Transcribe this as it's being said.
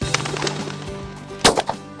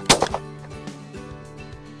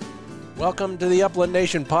Welcome to the Upland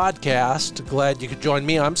Nation podcast. Glad you could join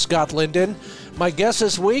me. I'm Scott Linden. My guest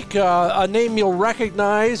this week, a name you'll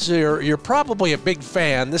recognize. You're probably a big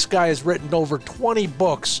fan. This guy has written over 20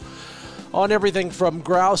 books on everything from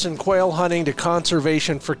grouse and quail hunting to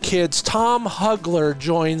conservation for kids. Tom Hugler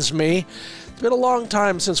joins me. It's been a long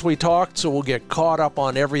time since we talked, so we'll get caught up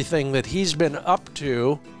on everything that he's been up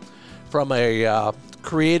to from a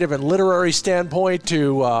creative and literary standpoint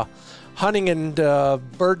to hunting and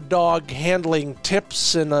bird dog handling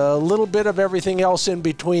tips and a little bit of everything else in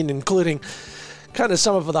between, including kind of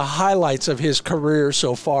some of the highlights of his career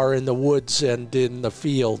so far in the woods and in the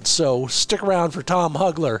field. So stick around for Tom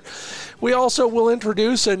Hugler. We also will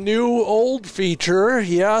introduce a new old feature.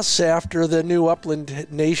 Yes, after the new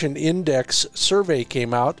Upland Nation Index survey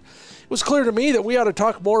came out, it was clear to me that we ought to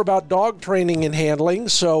talk more about dog training and handling,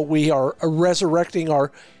 so we are resurrecting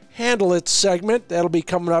our Handle It segment. That'll be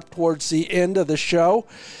coming up towards the end of the show.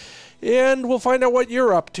 And we'll find out what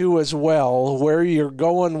you're up to as well, where you're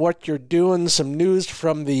going, what you're doing, some news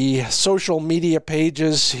from the social media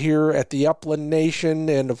pages here at the Upland Nation,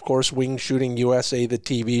 and of course Wing Shooting USA, the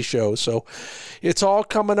TV show. So it's all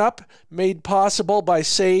coming up, made possible by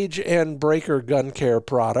Sage and Breaker Gun Care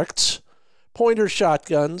products, Pointer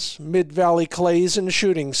Shotguns, Mid-Valley Clays and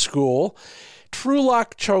Shooting School,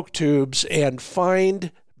 TruLock Choke Tubes, and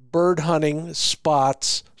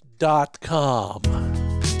FindBirdHuntingSpots.com.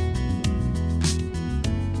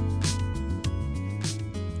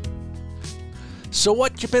 So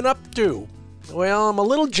what you been up to? Well, I'm a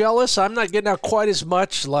little jealous. I'm not getting out quite as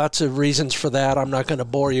much. Lots of reasons for that. I'm not going to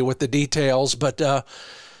bore you with the details, but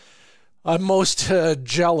I'm most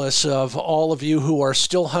jealous of all of you who are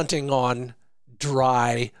still hunting on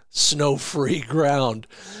dry, snow-free ground.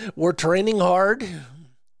 We're training hard.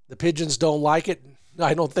 The pigeons don't like it.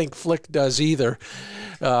 I don't think Flick does either.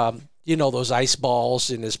 You know those ice balls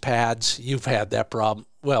in his pads? You've had that problem.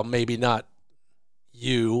 Well, maybe not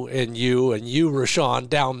you, Rashawn,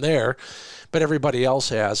 down there, but everybody else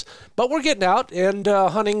has. But we're getting out and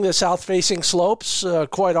hunting the south-facing slopes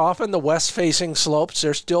quite often. The west-facing slopes,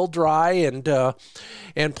 they're still dry and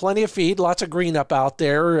plenty of feed, lots of green up out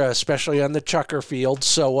there, especially on the chucker fields.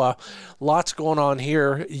 So lots going on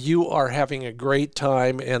here. You are having a great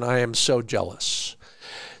time, and I am so jealous.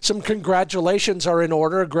 Some congratulations are in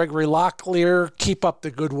order. Gregory Locklear, keep up the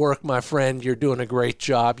good work, my friend. You're doing a great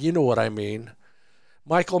job. You know what I mean.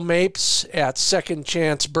 Michael Mapes at Second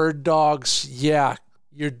Chance Bird Dogs. Yeah,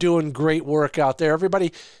 you're doing great work out there.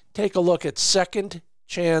 Everybody, take a look at Second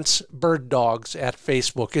Chance Bird Dogs at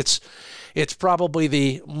Facebook. It's probably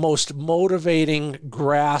the most motivating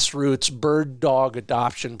grassroots bird dog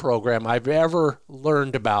adoption program I've ever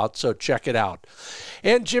learned about, so check it out.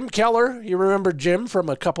 And Jim Keller, you remember Jim from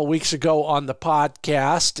a couple weeks ago on the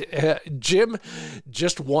podcast. Jim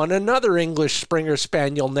just won another English Springer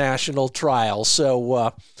Spaniel National Trial,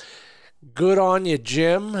 so good on you,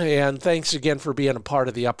 Jim, and thanks again for being a part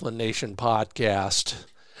of the Upland Nation podcast.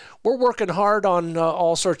 We're working hard on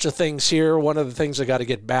all sorts of things here. One of the things I got to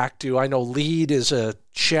get back to, I know lead is a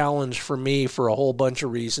challenge for me for a whole bunch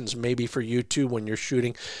of reasons, maybe for you too when you're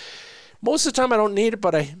shooting. Most of the time I don't need it,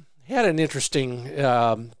 but I had an interesting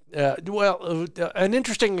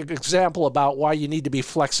example about why you need to be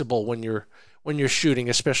flexible when you're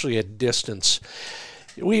shooting, especially at distance.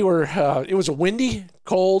 It was a windy,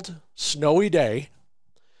 cold, snowy day.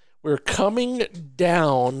 We're coming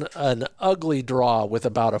down an ugly draw with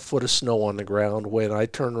about a foot of snow on the ground when I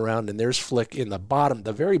turn around and there's Flick in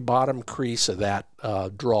the very bottom crease of that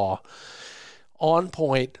draw, on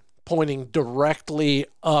point, pointing directly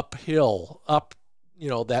uphill, up,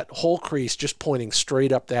 that whole crease, just pointing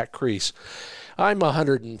straight up that crease. I'm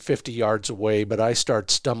 150 yards away, but I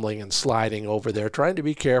start stumbling and sliding over there, trying to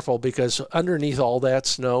be careful because underneath all that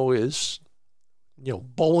snow is,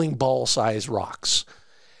 bowling ball size rocks.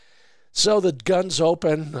 So the gun's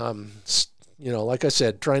open, like I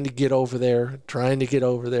said, trying to get over there,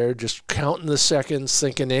 just counting the seconds,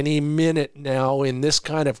 thinking any minute now in this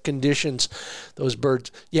kind of conditions, those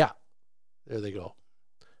birds, there they go.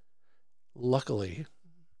 Luckily,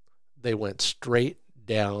 they went straight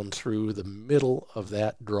down through the middle of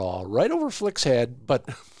that draw, right over Flick's head, but,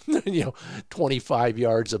 25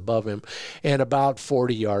 yards above him and about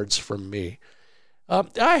 40 yards from me.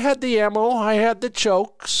 I had the ammo, I had the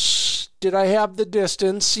chokes. Did I have the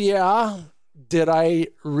distance? Yeah. Did I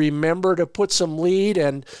remember to put some lead?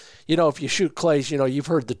 And, if you shoot clays, you've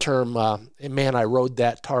heard the term, man, I rode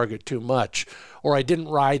that target too much, or I didn't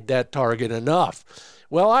ride that target enough.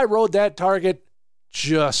 Well, I rode that target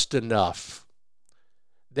just enough.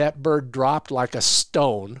 That bird dropped like a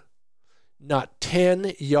stone, not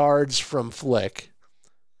 10 yards from Flick.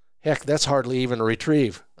 Heck, that's hardly even a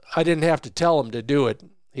retrieve. I didn't have to tell him to do it.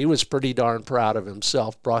 He was pretty darn proud of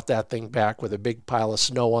himself. Brought that thing back with a big pile of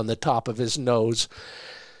snow on the top of his nose.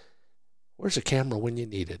 Where's the camera when you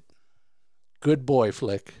need it? Good boy,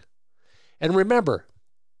 Flick. And remember,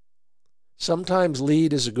 sometimes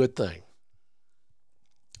lead is a good thing.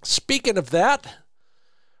 Speaking of that,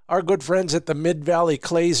 our good friends at the Mid-Valley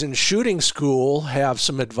Clays and Shooting School have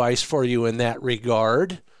some advice for you in that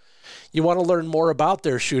regard. You want to learn more about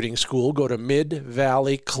their shooting school, go to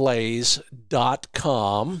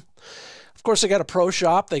midvalleyclays.com. Of course, they got a pro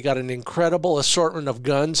shop. They got an incredible assortment of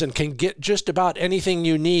guns and can get just about anything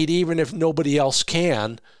you need, even if nobody else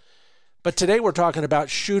can. But today we're talking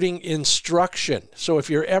about shooting instruction. So if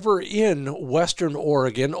you're ever in Western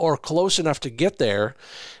Oregon or close enough to get there,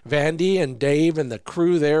 Vandy and Dave and the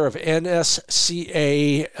crew there of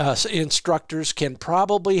NSCA instructors can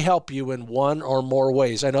probably help you in one or more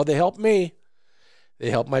ways. I know they help me.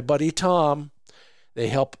 They help my buddy Tom. They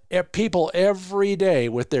help people every day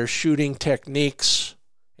with their shooting techniques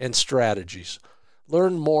and strategies.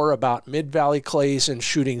 Learn more about Mid-Valley Clays and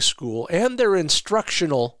Shooting School and their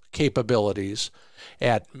instructional capabilities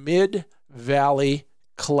at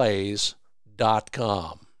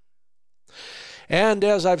midvalleyclays.com. And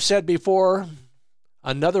as I've said before,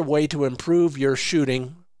 another way to improve your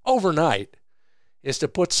shooting overnight is to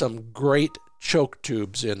put some great choke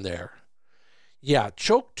tubes in there. Yeah,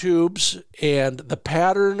 choke tubes and the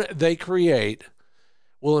pattern they create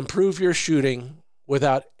will improve your shooting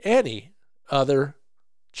without any other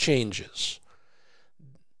changes.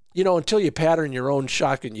 You know, until you pattern your own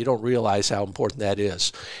shotgun, you don't realize how important that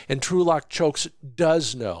is. And TrueLock Chokes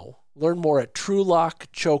does know. Learn more at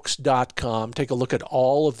TrueLockChokes.com. Take a look at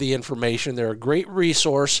all of the information. They're a great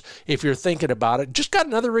resource if you're thinking about it. Just got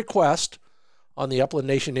another request on the Upland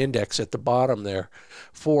Nation Index at the bottom there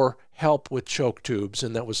for help with choke tubes,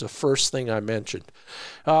 and that was the first thing I mentioned.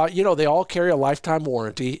 You know, they all carry a lifetime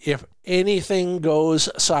warranty. If anything goes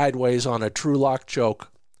sideways on a TrueLock choke,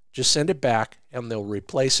 just send it back and they'll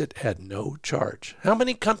replace it at no charge. How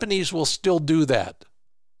many companies will still do that?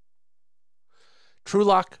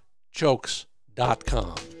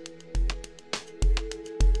 TrueLockChokes.com.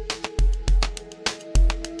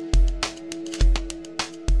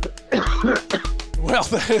 Well,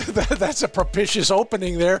 that's a propitious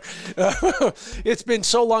opening there. It's been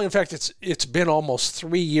so long. In fact, it's been almost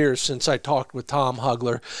 3 years since I talked with Tom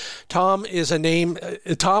Hugler. Tom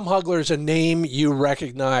Hugler is a name you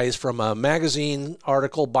recognize from a magazine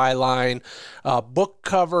article, byline, book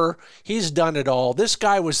cover. He's done it all. This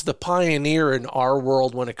guy was the pioneer in our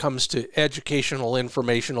world when it comes to educational,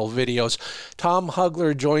 informational videos. Tom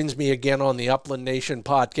Hugler joins me again on the Upland Nation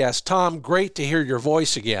podcast. Tom, great to hear your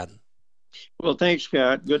voice again. Well, thanks,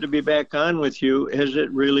 Scott. Good to be back on with you. Has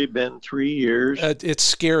it really been 3 years? It's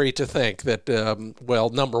scary to think that,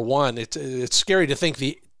 number one, it's scary to think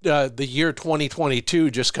the year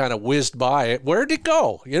 2022 just kind of whizzed by. Where'd it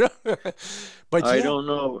go? You know? But I don't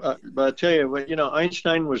know. But I'll tell you,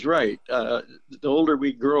 Einstein was right. The older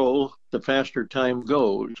we grow, the faster time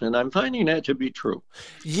goes. And I'm finding that to be true.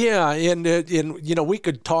 Yeah. And we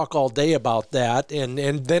could talk all day about that and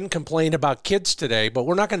then complain about kids today, but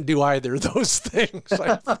we're not going to do either of those things.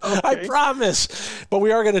 Okay. I promise. But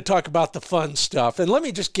we are going to talk about the fun stuff. And let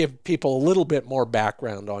me just give people a little bit more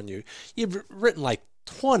background on you. You've written like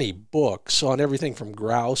 20 books on everything from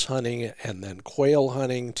grouse hunting and then quail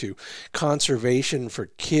hunting to conservation for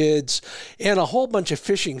kids and a whole bunch of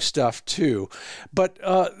fishing stuff too. But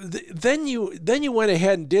then you went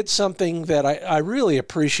ahead and did something that I really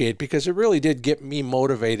appreciate because it really did get me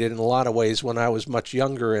motivated in a lot of ways when I was much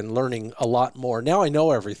younger and learning a lot more. Now I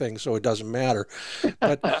know everything, so it doesn't matter.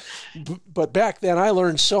 But back then I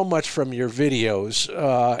learned so much from your videos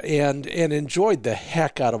and enjoyed the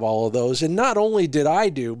heck out of all of those. And not only did I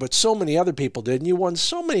do, but so many other people did, and you won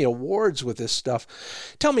so many awards with this stuff.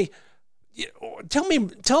 Tell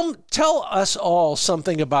us all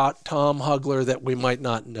something about Tom Hugler that we might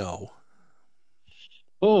not know.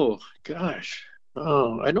 Oh gosh,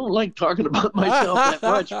 I don't like talking about myself that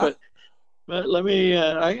much, but let me.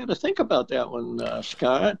 I got to think about that one,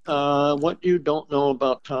 Scott. What you don't know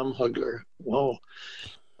about Tom Hugler? Whoa.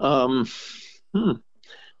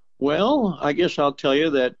 Well, I guess I'll tell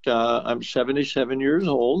you that I'm 77 years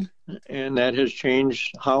old, and that has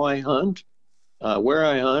changed how I hunt, where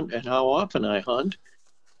I hunt, and how often I hunt.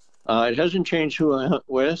 It hasn't changed who I hunt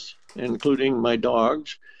with, including my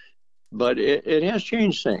dogs, but it has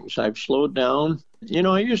changed things. I've slowed down. You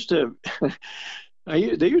know, I used to,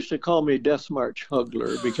 they used to call me Death March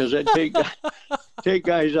Hugler because I'd take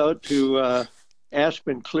guys out to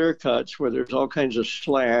aspen clear cuts where there's all kinds of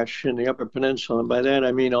slash in the Upper Peninsula. And by that,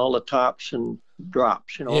 I mean all the tops and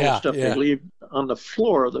drops, all the stuff they leave on the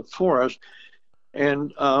floor of the forest.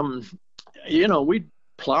 And, we'd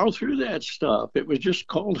plow through that stuff. It was just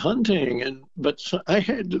called hunting. But I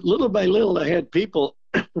had, little by little, I had people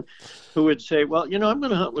who would say, well, I'm going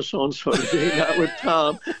to hunt with so-and-so today, not with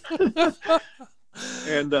Tom.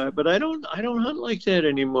 But I don't hunt like that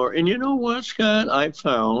anymore. And you know what, Scott? I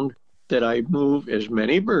found that I move as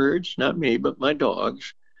many birds, not me, but my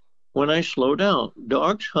dogs, when I slow down.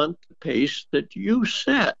 Dogs hunt the pace that you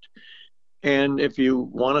set. And if you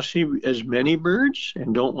want to see as many birds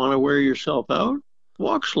and don't want to wear yourself out,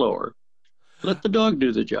 walk slower. Let the dog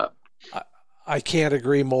do the job. I can't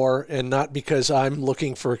agree more, and not because I'm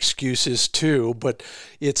looking for excuses too, but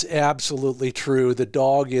it's absolutely true. The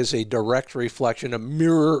dog is a direct reflection, a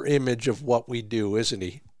mirror image of what we do, isn't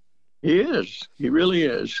he? He is. He really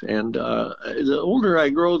is. And the older I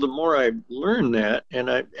grow, the more I learn that. And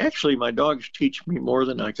my dogs teach me more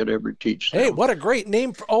than I could ever teach them. Hey, what a great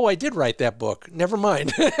name. I did write that book. Never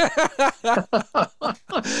mind. I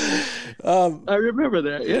remember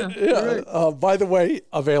that. Yeah. Right. By the way,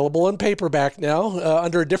 available in paperback now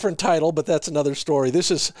under a different title, but that's another story. This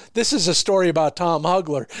is a story about Tom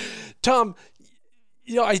Hugler. Tom,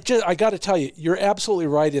 I got to tell you, you're absolutely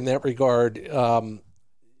right in that regard.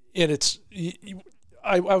 And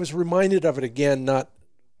I was reminded of it again, not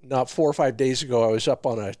 4 or 5 days ago. I was up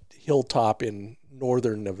on a hilltop in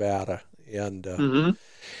northern Nevada, and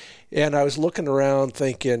and I was looking around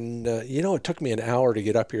thinking, it took me an hour to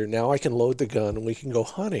get up here. Now I can load the gun and we can go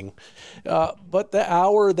hunting. But the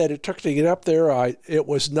hour that it took to get up there, it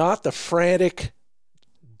was not the frantic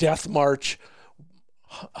death march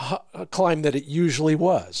climb that it usually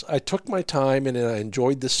was. I took my time and I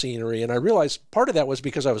enjoyed the scenery, and I realized part of that was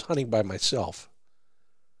because I was hunting by myself.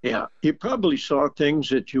 Yeah, you probably saw things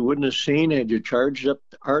that you wouldn't have seen had you charged up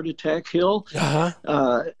Art Attack Hill.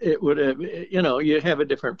 It would have, you have a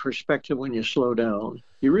different perspective when you slow down.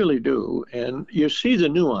 You really do, and you see the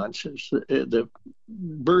nuances, the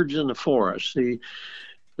birds in the forest, the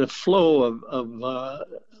flow of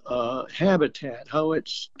habitat, how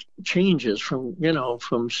it changes from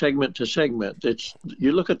segment to segment.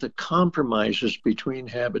 You look at the compromises between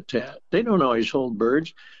habitat. They don't always hold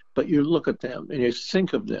birds, but you look at them and you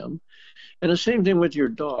think of them. And the same thing with your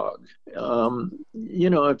dog.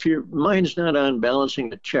 If your mind's not on balancing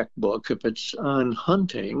the checkbook, if it's on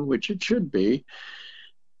hunting, which it should be,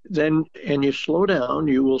 and you slow down,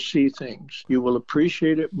 you will see things. You will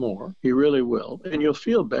appreciate it more. You really will. And you'll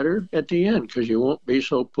feel better at the end because you won't be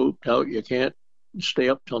so pooped out you can't stay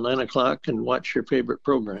up till 9 o'clock and watch your favorite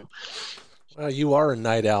program. Well, you are a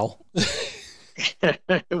night owl.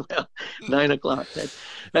 Well, 9 o'clock.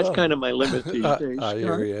 That's kind of my limit these days. I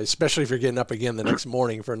hear you, especially if you're getting up again the next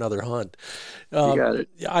morning for another hunt. You got it.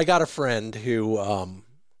 I got a friend who...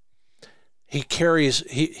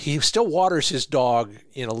 He still waters his dog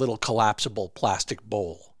in a little collapsible plastic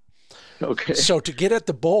bowl. Okay. So to get at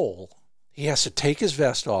the bowl, he has to take his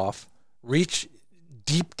vest off, reach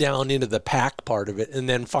deep down into the pack part of it, and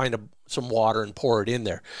then find some water and pour it in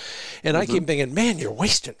there. And I keep thinking, man, you're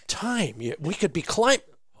wasting time. We could be climbing.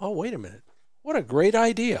 Oh, wait a minute. What a great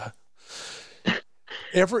idea.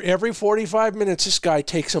 Every 45 minutes, this guy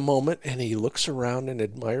takes a moment and he looks around and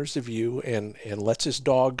admires the view and lets his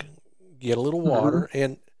dog get a little water,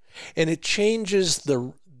 and it changes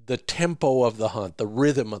the tempo of the hunt, the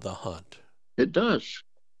rhythm of the hunt. It does,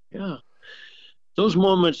 yeah. Those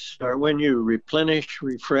moments are when you replenish,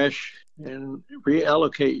 refresh, and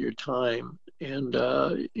reallocate your time. And,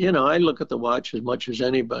 I look at the watch as much as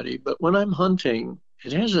anybody, but when I'm hunting,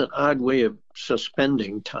 it has an odd way of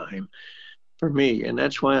suspending time for me, and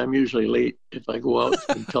that's why I'm usually late if I go out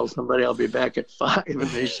and tell somebody I'll be back at 5, and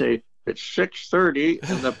they say, it's 6:30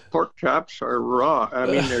 and the pork chops are raw. I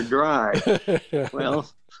mean, they're dry.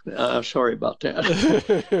 Well, sorry about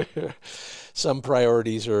that. Some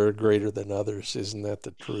priorities are greater than others. Isn't that the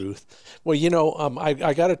truth? Well,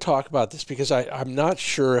 I got to talk about this because I'm not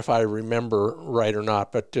sure if I remember right or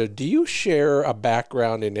not, but do you share a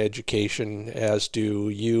background in education as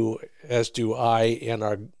do I and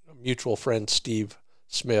our mutual friend, Steve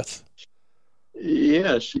Smith?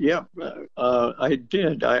 Yes, yeah, I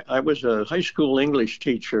did. I was a high school English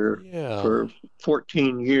teacher for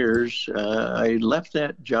 14 years. I left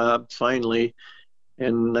that job finally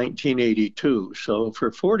in 1982. So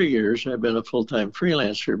for 40 years, I've been a full-time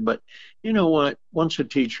freelancer. But you know what? Once a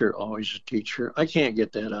teacher, always a teacher. I can't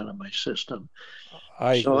get that out of my system.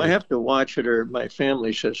 I So I agree. have to watch it, or my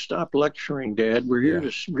family says, "Stop lecturing, Dad. We're here Yeah.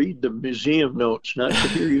 to read the museum notes, not to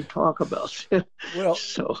hear you talk about it." Well,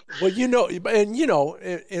 So, well,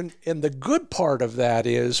 and the good part of that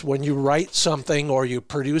is when you write something or you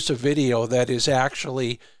produce a video that is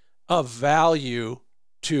actually of value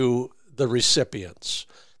to the recipients.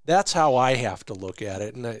 That's how I have to look at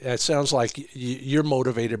it, and it sounds like you're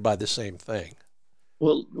motivated by the same thing.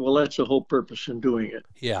 well, that's the whole purpose in doing it.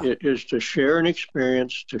 Yeah. It is to share an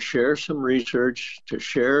experience, to share some research, to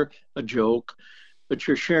share a joke, but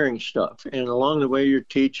you're sharing stuff. And along the way, you're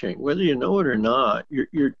teaching, whether you know it or not,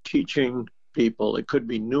 you're teaching people. It could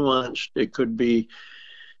be nuanced, it could be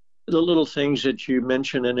the little things that you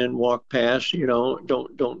mention and then walk past,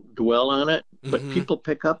 don't dwell on it, but Hmm. people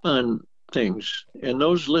pick up on things. And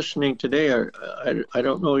those listening today I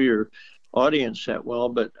don't know your audience that well,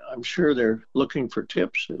 but I'm sure they're looking for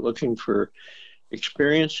tips, they're looking for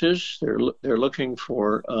experiences, they're looking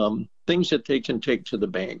for things that they can take to the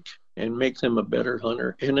bank and make them a better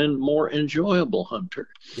hunter and a more enjoyable hunter.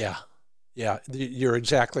 Yeah. Yeah, you're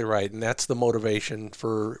exactly right, and that's the motivation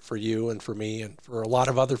for you and for me and for a lot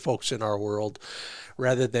of other folks in our world.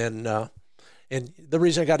 Rather than, and the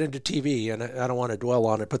reason I got into TV, and I don't want to dwell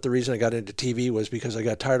on it, but the reason I got into TV was because I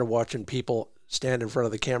got tired of watching people stand in front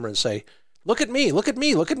of the camera and say, "Look at me, look at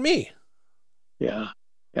me, look at me." Yeah,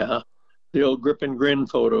 yeah. The old grip and grin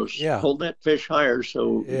photos. Yeah, Hold that fish higher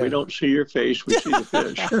so we yeah. don't see your face, we see the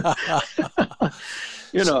fish.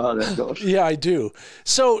 You know how that goes. Yeah, I do.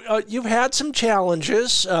 So you've had some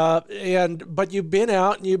challenges, but you've been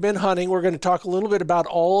out and you've been hunting. We're going to talk a little bit about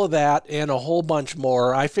all of that and a whole bunch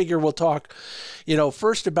more. I figure we'll talk,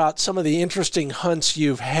 first about some of the interesting hunts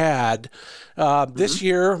you've had this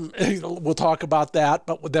year. We'll talk about that,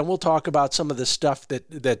 but then we'll talk about some of the stuff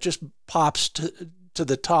that just pops to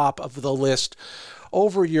the top of the list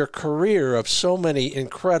over your career of so many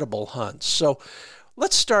incredible hunts. So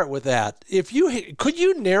let's start with that. Could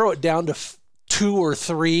you narrow it down to two or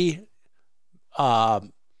three, I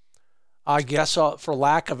guess, for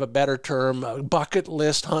lack of a better term, bucket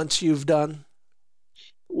list hunts you've done?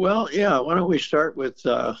 Well, yeah. Why don't we start with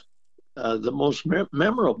the most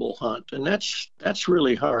memorable hunt? And that's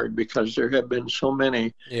really hard because there have been so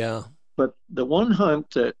many. Yeah. But the one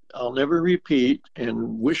hunt that I'll never repeat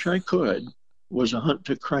and wish I could was a hunt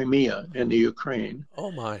to Crimea in the Ukraine.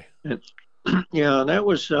 Oh my. And yeah, and that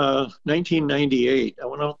was 1998. I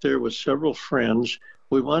went out there with several friends.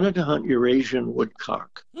 We wanted to hunt Eurasian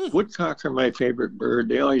woodcock. Woodcock are my favorite bird.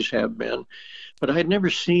 They always have been. But I had never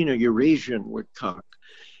seen a Eurasian woodcock,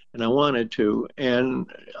 and I wanted to.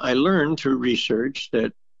 And I learned through research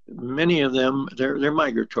that many of them, they're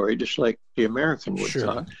migratory, just like the American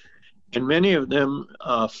woodcock. Sure. And many of them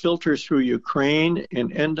filter through Ukraine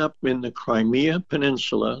and end up in the Crimea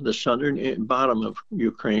Peninsula, the southern bottom of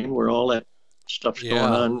Ukraine, where all that stuff's going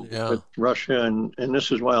on with Russia. And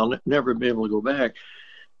this is why I'll never be able to go back.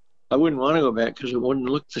 I wouldn't want to go back because it wouldn't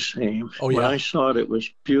look the same. Oh, yeah. When I saw it, it was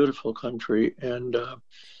beautiful country. And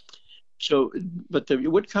but the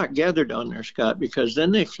woodcock gather down there, Scott, because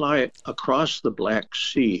then they fly across the Black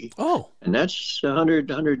Sea. Oh. And that's 100,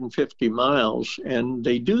 150 miles. And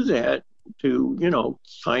they do that to,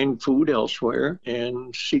 find food elsewhere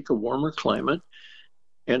and seek a warmer climate.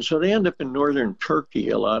 And so they end up in northern Turkey,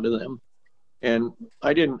 a lot of them. And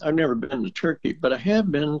I've never been to Turkey, but I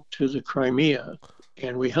have been to the Crimea.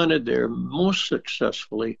 And we hunted there most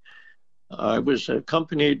successfully. I was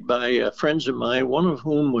accompanied by friends of mine, one of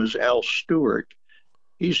whom was Al Stewart.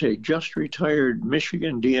 He's a just retired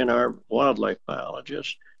Michigan DNR wildlife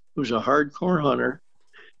biologist who's a hardcore hunter,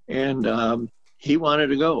 and he wanted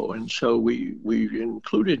to go. And so we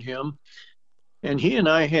included him. And he and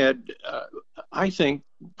I had, I think,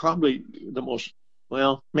 probably the most,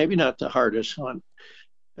 well, maybe not the hardest hunt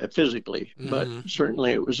physically, but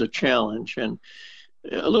certainly it was a challenge. And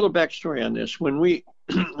a little backstory on this. When we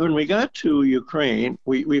got to Ukraine,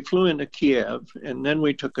 we flew into Kiev, and then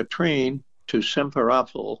we took a train to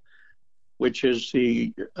Simferopol, which is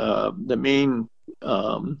the main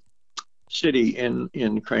city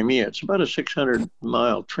in Crimea. It's about a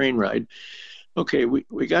 600-mile train ride. Okay,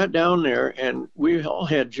 we got down there, and we all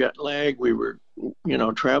had jet lag. We were,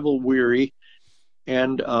 travel weary,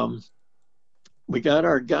 and we got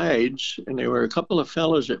our guides, and there were a couple of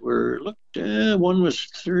fellows that one was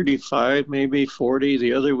 35, maybe 40.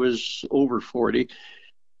 The other was over 40.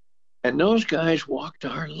 And those guys walked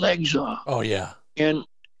our legs off. Oh, yeah. And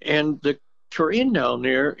the terrain down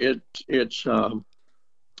there, it's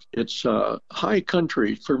high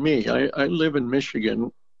country for me. I live in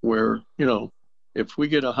Michigan where, if we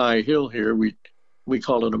get a high hill here, we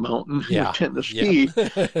call it a mountain. Yeah. We tend to ski.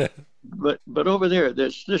 Yeah. but over there,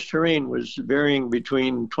 this terrain was varying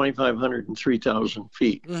between 2,500 and 3,000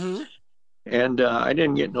 feet. Mm-hmm. And I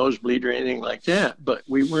didn't get nosebleed or anything like that, but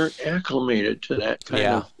we weren't acclimated to that kind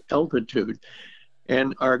of altitude.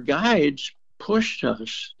 And our guides pushed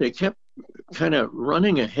us. They kept kind of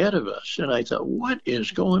running ahead of us. And I thought, what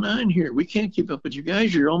is going on here? We can't keep up with you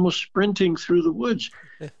guys. You're almost sprinting through the woods.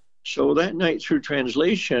 So that night through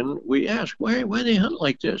translation, we asked, why they hunt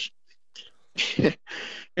like this?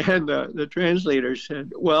 And the translator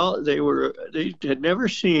said, well, they had never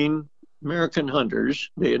seen American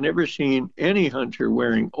hunters. They had never seen any hunter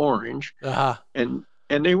wearing orange. Uh-huh. And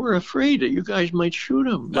they were afraid that you guys might shoot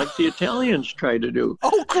them, like the Italians tried to do.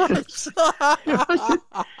 Oh, gross.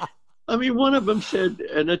 I mean, one of them said,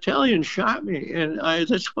 an Italian shot me, and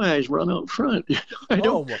that's why I run out front. I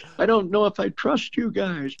don't know if I trust you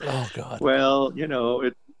guys. Oh, God. Well,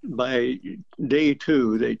 by day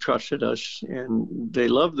 2, they trusted us, and they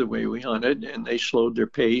loved the way we hunted, and they slowed their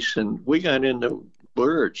pace, and we got into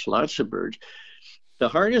birds, lots of birds. The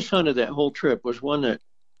hardest hunt of that whole trip was one that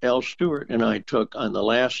Al Stewart and I took on the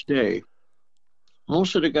last day.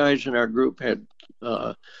 Most of the guys in our group had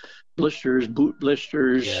blisters, boot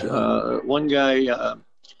blisters. Yeah. One guy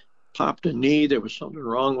popped a knee. There was something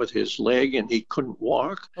wrong with his leg, and he couldn't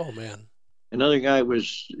walk. Oh, man. Another guy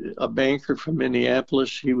was a banker from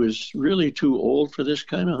Minneapolis. He was really too old for this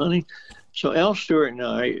kind of hunting. So Al Stewart and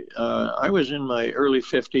I was in my early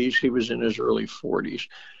 50s. He was in his early 40s.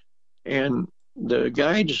 And the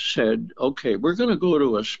guides said, okay, we're going to go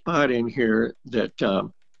to a spot in here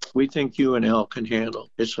that we think you and Al can handle.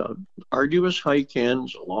 It's an arduous hike in.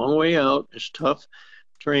 It's a long way out. It's tough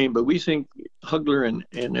terrain, but we think Hugler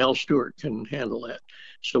and Al Stewart can handle that.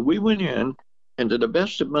 So we went in, and to the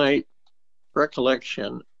best of my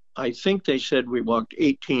recollection, I think they said we walked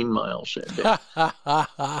 18 miles that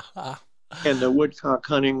day. And the woodcock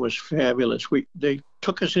hunting was fabulous. They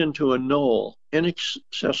took us into a knoll,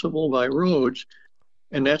 inaccessible by roads,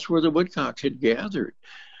 and that's where the woodcock had gathered.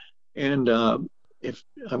 And if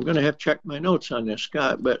I'm going to have checked my notes on this,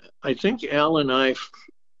 Scott, but I think Al and I,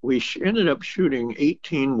 we ended up shooting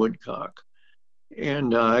 18 woodcock,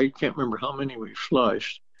 and I can't remember how many we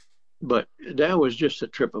flushed. But that was just a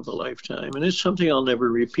trip of a lifetime. And it's something I'll never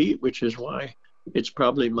repeat, which is why it's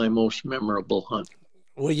probably my most memorable hunt.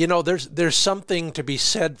 Well, there's something to be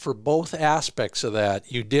said for both aspects of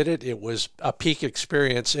that. You did it. It was a peak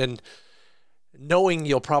experience. And knowing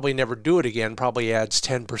you'll probably never do it again probably adds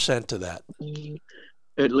 10% to that.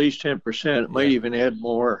 At least 10%. It might even add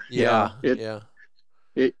more. Yeah.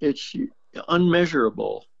 It's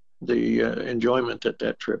unmeasurable. The enjoyment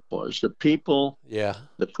that trip was, the people,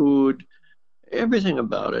 the food, everything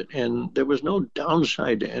about it, and there was no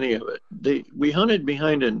downside to any of it. We hunted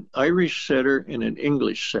behind an Irish setter and an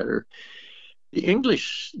English setter. The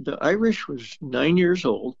Irish was 9 years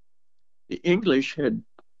old. The English had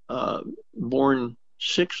born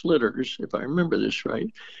 6 litters, if I remember this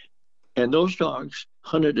right, and those dogs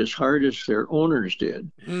hunted as hard as their owners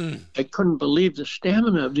did. I couldn't believe the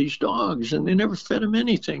stamina of these dogs, and they never fed them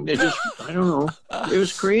anything. They just, I don't know, it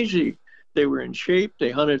was crazy. They were in shape, they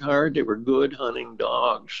hunted hard, they were good hunting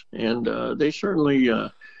dogs, and they certainly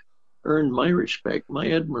earned my respect,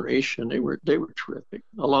 my admiration. They were terrific,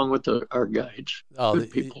 along with our guides.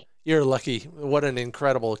 Good people. You're lucky. What an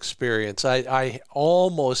incredible experience. I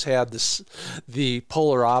almost had the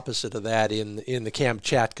polar opposite of that in the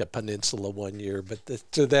Kamchatka Peninsula one year, but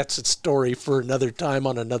that's a story for another time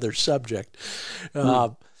on another subject.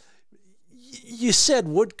 You said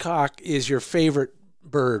woodcock is your favorite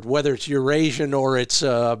bird, whether it's Eurasian or it's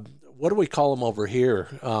what do we call them over here?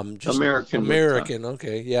 Just American.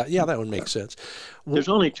 Okay, yeah, that would make sense. There's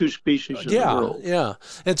only 2 species in the world. Yeah.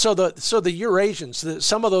 And so the Eurasians,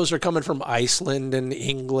 some of those are coming from Iceland and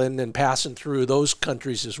England and passing through those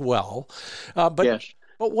countries as well. But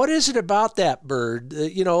what is it about that bird?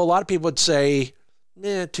 A lot of people would say,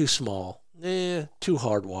 too small, too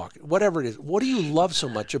hard walk, whatever it is. What do you love so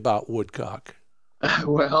much about woodcock?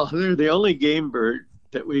 Well, they're the only game bird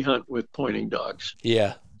that we hunt with pointing dogs.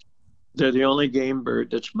 Yeah. They're the only game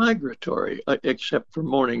bird that's migratory, except for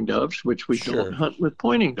mourning doves, which we don't hunt with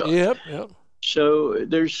pointing dogs. Yep. So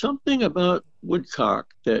there's something about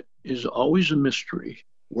woodcock that is always a mystery.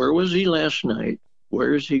 Where was he last night?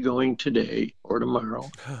 Where is he going today or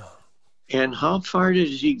tomorrow? And how far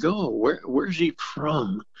does he go? Where's he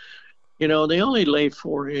from? They only lay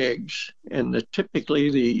 4 eggs, and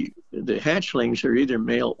typically the hatchlings are either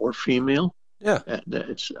male or female. Yeah.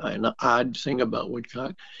 That's an odd thing about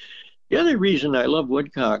woodcock. The other reason I love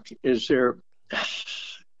woodcock is they're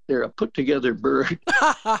a put-together bird.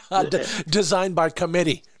 Designed by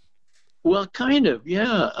committee. Well, kind of,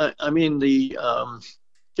 yeah. I mean,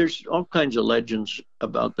 there's all kinds of legends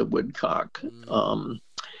about the woodcock. Mm.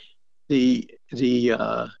 The the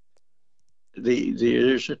uh,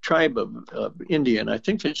 there's a tribe of Indian, I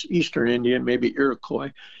think it's Eastern Indian, maybe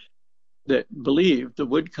Iroquois, that believed the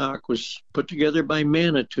woodcock was put together by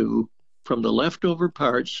Manitou from the leftover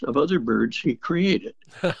parts of other birds he created.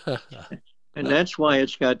 And that's why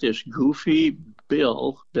it's got this goofy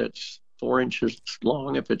bill that's 4 inches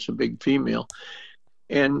long if it's a big female.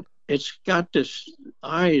 And it's got this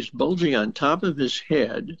eyes bulging on top of his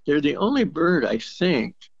head. They're the only bird, I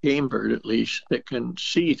think, game bird at least, that can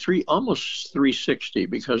see almost 360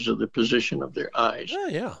 because of the position of their eyes. Oh,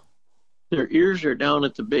 yeah. Their ears are down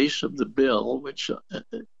at the base of the bill, which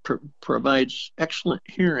provides excellent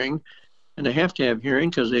hearing. And they have to have hearing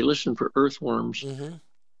because they listen for earthworms. Mm-hmm.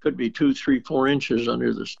 Could be 2, 3, 4 inches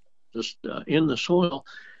under in the soil.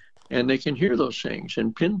 And they can hear those things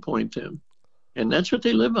and pinpoint them. And that's what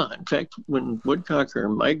they live on. In fact, when woodcock are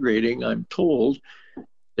migrating, I'm told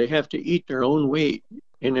they have to eat their own weight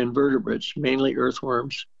in invertebrates, mainly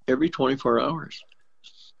earthworms, every 24 hours.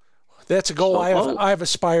 That's a goal I've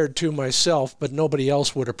aspired to myself, but nobody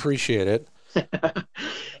else would appreciate it.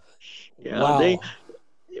 Yeah, wow.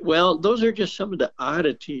 Well, those are just some of the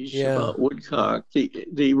oddities about woodcock.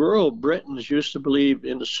 The rural Britons used to believe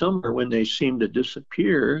in the summer when they seemed to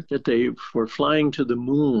disappear that they were flying to the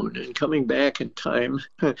moon and coming back in time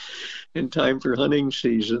for hunting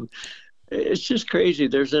season. It's just crazy.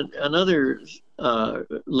 There's another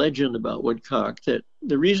legend about woodcock that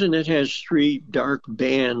the reason it has 3 dark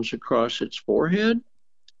bands across its forehead,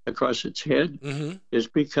 across its head, mm-hmm. is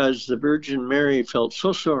because the Virgin Mary felt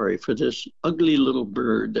so sorry for this ugly little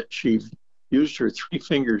bird that she used her 3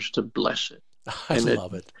 fingers to bless it. I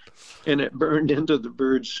love it. And it burned into the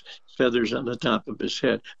bird's feathers on the top of his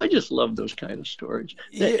head. I just love those kind of stories.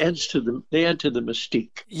 They add to the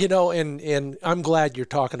mystique. You know, and I'm glad you're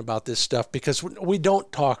talking about this stuff because we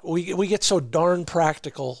don't talk. We get so darn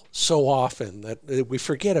practical so often that we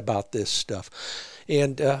forget about this stuff.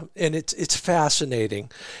 And it's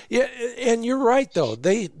fascinating. Yeah, and you're right though.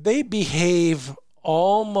 They behave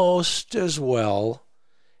almost as well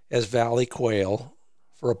as valley quail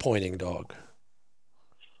for a pointing dog.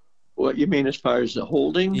 What you mean as far as the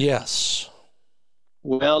holding? Yes.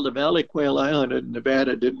 Well, the valley quail I hunted in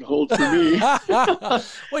Nevada didn't hold for me.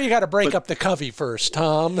 Well, you got to break up the covey first,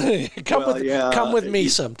 Tom. Come with me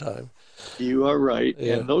sometime. You are right.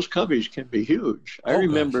 Yeah. And those coveys can be huge. I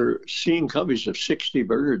remember seeing coveys of 60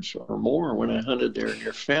 birds or more when I hunted there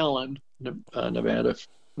near Fallon, Nevada,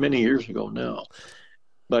 many years ago now.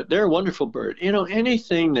 But they're a wonderful bird. You know,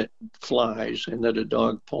 anything that flies and that a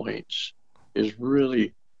dog points is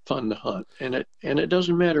really fun to hunt. And it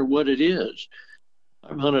doesn't matter what it is.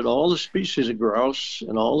 I've hunted all the species of grouse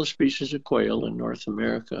and all the species of quail in North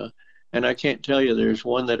America. And I can't tell you there's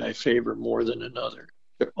one that I favor more than another.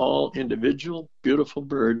 They're all individual, beautiful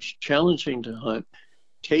birds, challenging to hunt,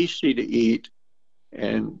 tasty to eat,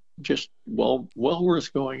 and just well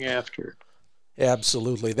worth going after.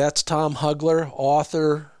 Absolutely. That's Tom Hugler,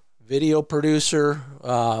 author, video producer,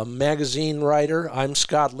 magazine writer. I'm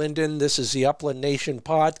Scott Linden. This is the Upland Nation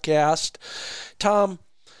podcast. Tom,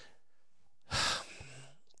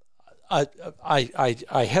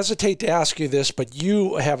 I hesitate to ask you this, but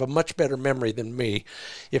you have a much better memory than me.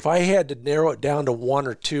 If I had to narrow it down to 1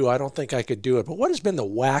 or 2, I don't think I could do it. But what has been the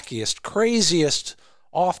wackiest, craziest,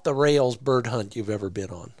 off-the-rails bird hunt you've ever been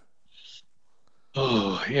on?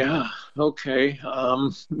 Oh, yeah. Okay.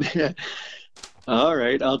 All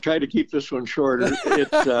right. I'll try to keep this one shorter.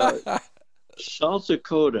 It's South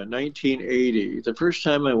Dakota, 1980. The first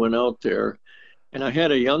time I went out there, and I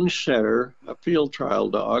had a young setter, a field trial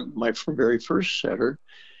dog, my very first setter.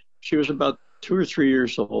 She was about 2 or 3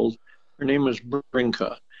 years old. Her name was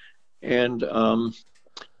Brinka. And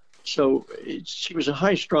so she was a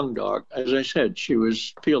high-strung dog. As I said, she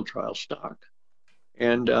was field trial stock.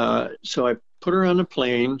 And so I put her on a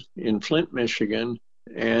plane in Flint, Michigan,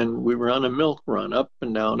 and we were on a milk run up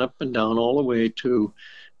and down, all the way to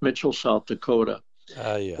Mitchell, South Dakota.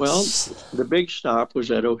 Yes. Well, the big stop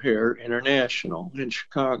was at O'Hare International in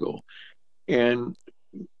Chicago. And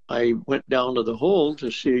I went down to the hole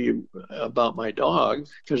to see about my dog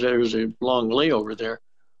because there was a long layover there.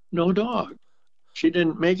 No dog. She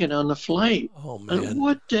didn't make it on the flight. Oh, man. And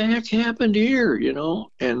what the heck happened here, you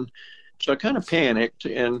know? And so I kind of panicked,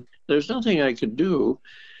 and there's nothing I could do.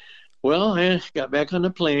 Well, I got back on the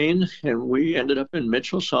plane, and we ended up in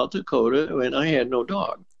Mitchell, South Dakota, and I had no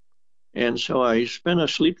dog. And so I spent a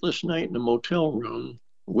sleepless night in a motel room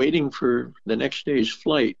waiting for the next day's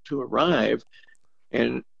flight to arrive.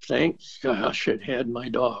 And thank gosh it had my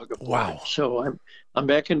dog aboard. Wow. So I'm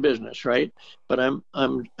back in business, right? But I'm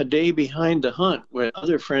a day behind the hunt when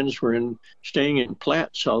other friends were staying in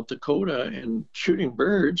Platte, South Dakota, and shooting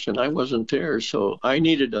birds, and I wasn't there. So I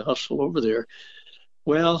needed to hustle over there.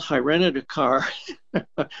 Well, I rented a car.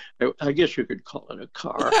 I guess you could call it a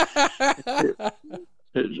car.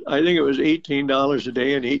 I think it was $18 a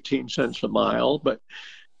day and 18 cents a mile. But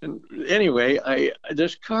anyway,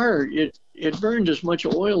 this car, it burned as much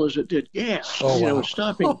oil as it did gas. Oh, wow. It was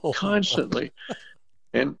stopping constantly.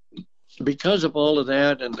 And because of all of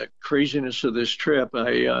that and the craziness of this trip,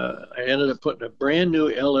 I ended up putting a brand new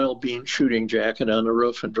LL Bean shooting jacket on the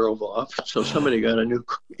roof and drove off. So somebody got a new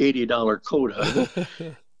 $80 coat out of it.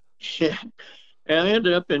 Yeah. And I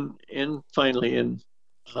ended up finally in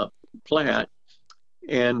Platte.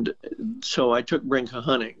 And so I took Brinka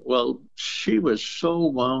hunting. Well, she was so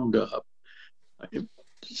wound up.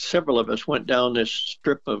 Several of us went down this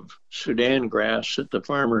strip of Sudan grass that the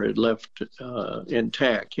farmer had left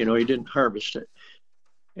intact. He didn't harvest it.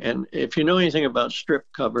 And if you know anything about strip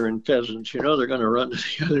cover and pheasants, they're going to run to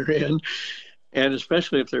the other end. And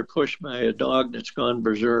especially if they're pushed by a dog that's gone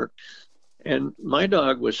berserk. And my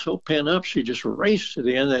dog was so pent up, she just raced to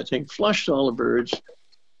the end of that thing, flushed all the birds.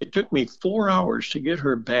 It took me 4 hours to get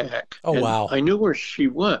her back. Oh, and wow. I knew where she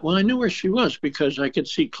was. Well, I knew where she was because I could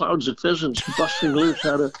see clouds of pheasants busting loose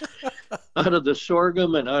out of the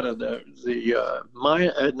sorghum and out of the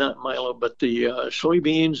not Milo, but the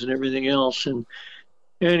soybeans and everything else. And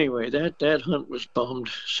anyway, that hunt was bummed.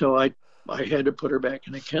 So I had to put her back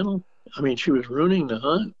in a kennel. I mean, she was ruining the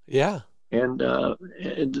hunt. Yeah. And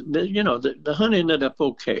the hunt ended up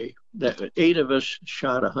okay. That 8 of us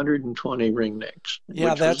shot 120 ringnecks.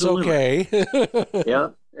 Yeah, that's okay.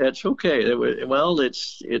 Yeah, that's okay.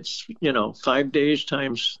 It's 5 days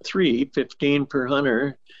times 3, 15 per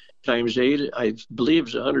hunter, times 8. I believe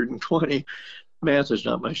is 120. Math is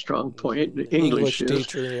not my strong point. English is.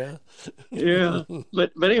 Teacher, yeah. Yeah,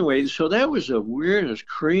 but anyway, so that was the weirdest,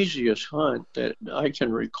 craziest hunt that I can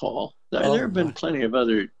recall. There have been plenty of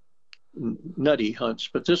other nutty hunts,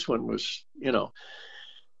 but this one was,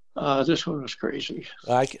 this one was crazy.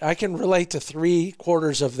 I can relate to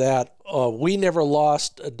 3/4 of that. We never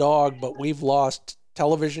lost a dog, but we've lost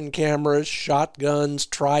television cameras, shotguns,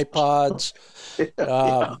 tripods.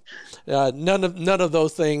 Yeah. None of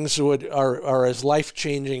those things are as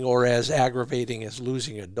life-changing or as aggravating as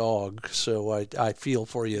losing a dog. So I feel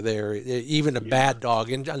for you there. Even a bad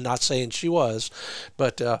dog, and I'm not saying she was,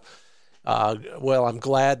 but well, I'm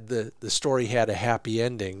glad the story had a happy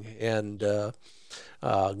ending, and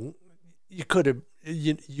you could have.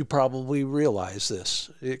 You probably realize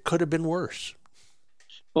this. It could have been worse.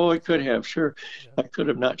 Oh, it could have, sure. Yeah. I could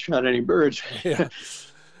have not shot any birds. Yeah.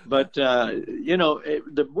 But, the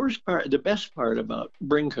best part about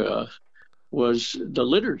Brinka was the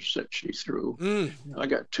litters that she threw. Mm. I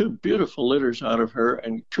got 2 beautiful litters out of her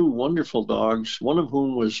and 2 wonderful dogs, one of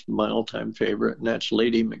whom was my all-time favorite, and that's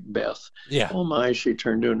Lady Macbeth. Yeah. Oh, my, she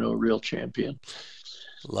turned into a real champion.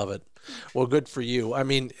 Love it. Well, good for you. I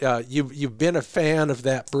mean, you've been a fan of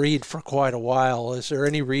that breed for quite a while. Is there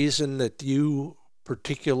any reason that you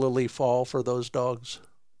particularly fall for those dogs?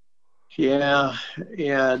 Yeah,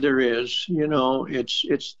 there is.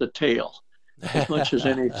 It's the tail as much as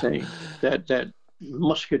anything. That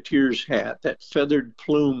musketeer's hat, that feathered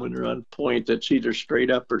plume when they're on point, that's either straight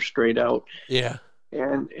up or straight out. Yeah.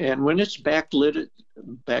 And when it's backlit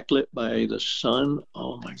by the sun,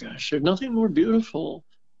 oh my gosh, there's nothing more beautiful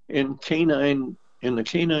in the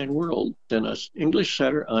canine world than an English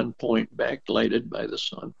setter on point, backlighted by the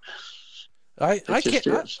sun. I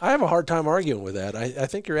have a hard time arguing with that. I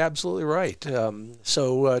think you're absolutely right.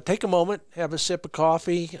 So take a moment, have a sip of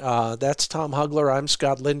coffee. That's Tom Hugler. I'm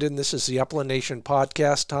Scott Linden. This is the Upland Nation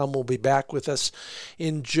podcast. Tom will be back with us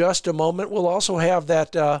in just a moment. We'll also have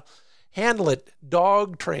that Handle It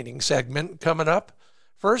dog training segment coming up.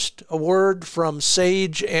 First, a word from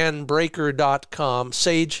sageandbreaker.com.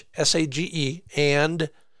 Sage, S-A-G-E,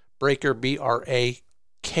 and Breaker, B-R-A-K-E-R,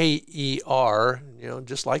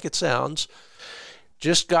 just like it sounds.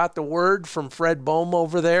 Just got the word from Fred Bohm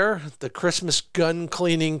over there. The Christmas gun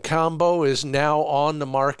cleaning combo is now on the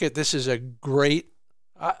market. This is a great,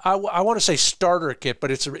 I want to say starter kit,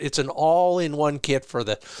 but it's an all-in-one kit for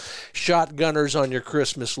the shotgunners on your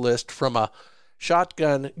Christmas list, from a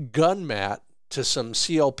shotgun gun mat to some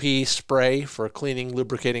CLP spray for cleaning,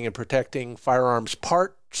 lubricating, and protecting firearms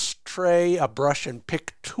parts tray, a brush and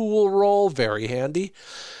pick tool roll, very handy,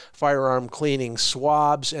 firearm cleaning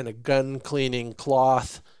swabs, and a gun cleaning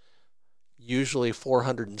cloth. usually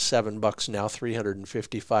 $407 now,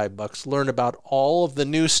 $355. Learn about all of the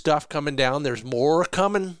new stuff coming down. There's more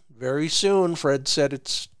coming very soon. Fred said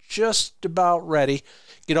it's just about ready.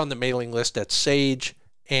 Get on the mailing list at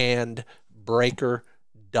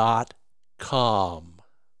sageandbreaker.com.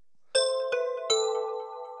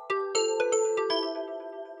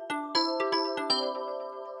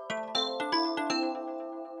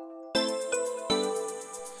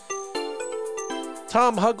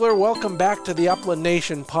 Tom Hugler, welcome back to the Upland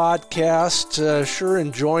Nation podcast. Sure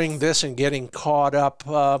enjoying this and getting caught up.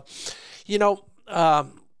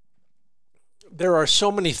 There are so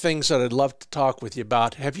many things that I'd love to talk with you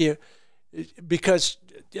about. Have you, because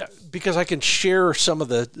I can share some of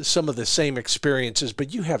the same experiences,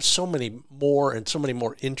 but you have so many more and so many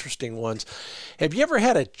more interesting ones. Have you ever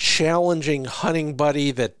had a challenging hunting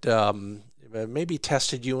buddy that maybe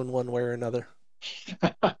tested you in one way or another?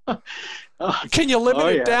 Can you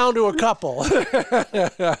limit it down to a couple?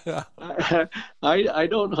 I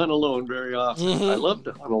don't hunt alone very often. Mm-hmm. I love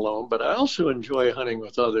to hunt alone, but I also enjoy hunting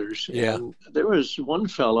with others. Yeah. And there was one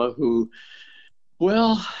fella who,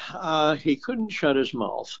 he couldn't shut his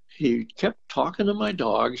mouth. He kept talking to my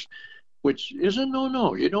dogs, which is a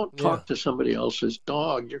no-no. You don't talk to somebody else's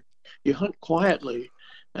dog. You hunt quietly.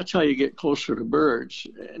 That's how you get closer to birds.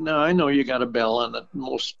 Now, I know you got a bell on the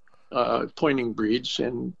most pointing breeds,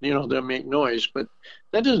 and they'll make noise, but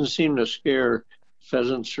that doesn't seem to scare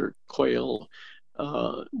pheasants or quail.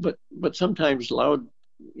 But sometimes loud,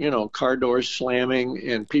 car doors slamming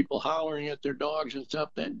and people hollering at their dogs and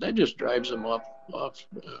stuff, that just drives them off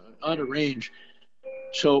out of range.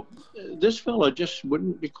 So this fella just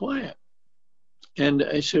wouldn't be quiet, and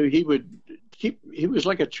so he was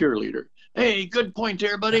like a cheerleader. Hey, good point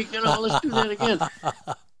there, buddy. Let's do that again.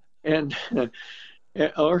 And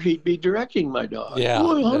or he'd be directing my dog.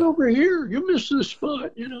 Hunt over here. You missed the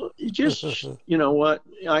spot. You just, what?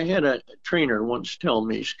 I had a trainer once tell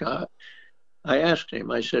me, Scott, I asked him,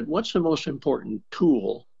 I said, what's the most important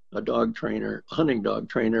tool a hunting dog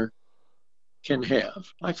trainer can have?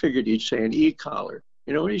 I figured he'd say an e-collar.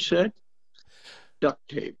 You know what he said? Duct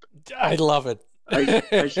tape. I love it.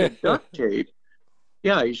 I said, duct tape?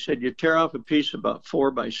 Yeah, he said, you tear off a piece about 4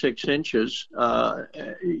 by 6 inches.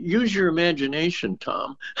 Use your imagination,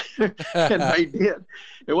 Tom. And I did.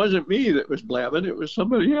 It wasn't me that was blabbing. It was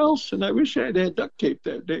somebody else. And I wish I had duct tape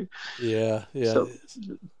that day. Yeah.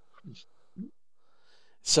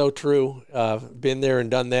 So true. Been there and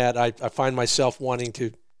done that. I find myself wanting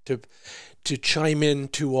to chime in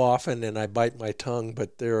too often, and I bite my tongue.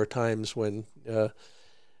 But there are times when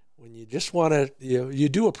you just want to, you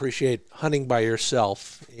do appreciate hunting by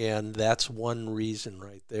yourself, and that's one reason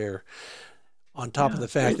right there. On top of the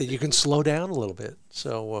fact that you can slow down a little bit.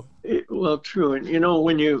 So, true, and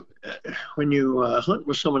when you hunt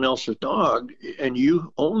with someone else's dog, and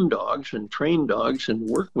you own dogs and train dogs and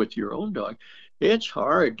work with your own dog, it's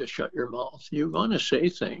hard to shut your mouth. You want to say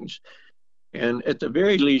things. And at the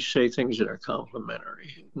very least, say things that are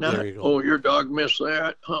complimentary. Not, your dog missed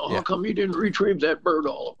that. How come you didn't retrieve that bird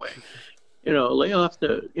all the way? Lay off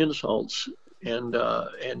the insults. And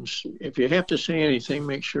if you have to say anything,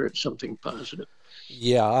 make sure it's something positive.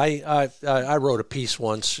 Yeah, I wrote a piece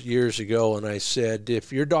once years ago, and I said,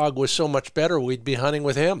 if your dog was so much better, we'd be hunting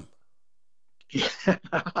with him. Yeah,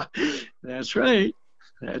 that's right.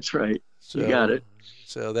 So, you got it.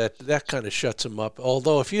 So that kind of shuts them up.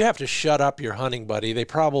 Although if you have to shut up your hunting buddy, they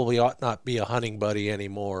probably ought not be a hunting buddy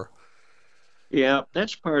anymore. Yeah,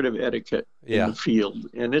 that's part of etiquette in the field.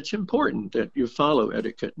 And it's important that you follow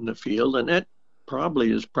etiquette in the field. And that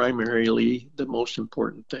probably is primarily the most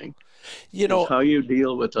important thing. How you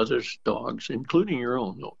deal with others' dogs, including your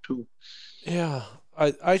own, though, too. Yeah.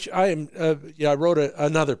 I wrote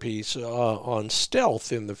another piece on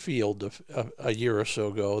stealth in the field a year or so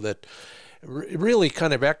ago that really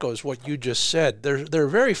kind of echoes what you just said. There are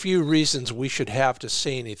very few reasons we should have to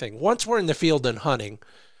say anything. Once we're in the field and hunting,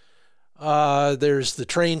 there's the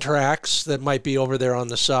train tracks that might be over there on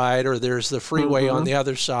the side, or there's the freeway on the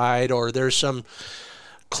other side, or there's some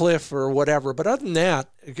cliff or whatever. But other than that,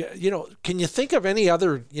 can you think of any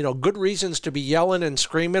other, good reasons to be yelling and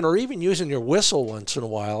screaming, or even using your whistle once in a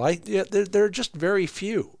while? There are just very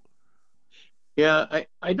few. Yeah,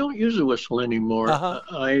 I don't use a whistle anymore.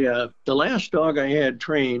 The last dog I had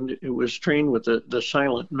trained, it was trained with the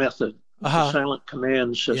silent method, the silent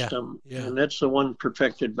command system, and that's the one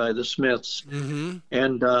perfected by the Smiths. Mm-hmm.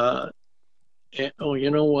 And you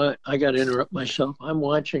know what? I got to interrupt myself. I'm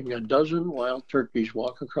watching a dozen wild turkeys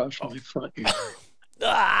walk across my front yard.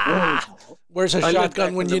 Ah, where's a I live shotgun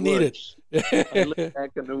back when in the you need woods. I live it?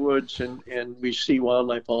 back in the woods, and we see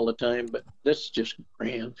wildlife all the time, but that's just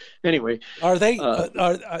grand. Anyway, Are they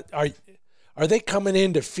uh, are they coming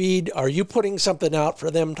in to feed? Are you putting something out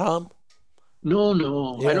for them, Tom? no,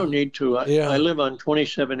 no, I Yeah, don't need to. I yeah, live on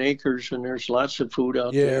 27 acres, and there's lots of food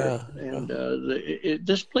out there. yeah, And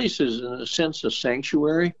this place is, in a sense, a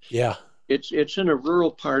sanctuary. yeah, It's in a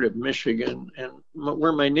rural part of Michigan, and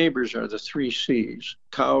where my neighbors are the three C's: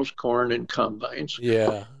 cows, corn, and combines.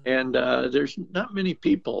 yeah, And there's not many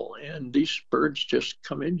people, and these birds just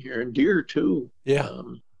come in here, and deer too. yeah.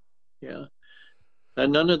 Um, yeah,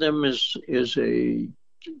 and none of them is a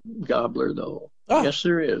gobbler though. Ah, Yes,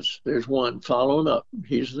 there is. There's one following up.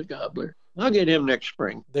 He's the gobbler. I'll get him next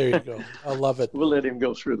spring. there you go. I love it. We'll let him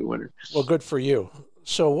go through the winter. Well, good for you.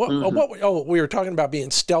 So what? Hmm. Oh, we were talking about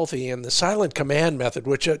being stealthy and the silent command method,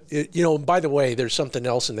 which by the way, there's something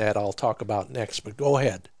else in that I'll talk about next. But go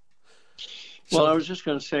ahead. Well, I So was just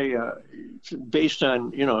going to say, based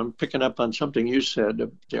on, I'm picking up on something you said,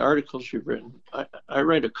 the articles you've written. I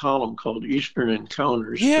write a column called Eastern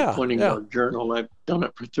Encounters for yeah, Pointing yeah. Dog Journal. I've done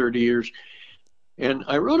it for 30 years. And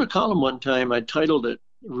I wrote a column one time. I titled it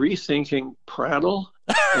Rethinking Prattle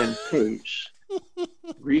and Pace.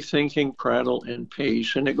 Rethinking Prattle and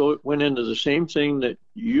Pace. And it went into the same thing that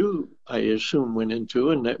you, I assume, went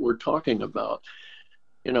into and that we're talking about.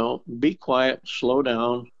 Be quiet, slow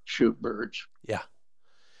down, shoot birds. Yeah.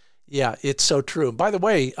 Yeah, it's so true. By the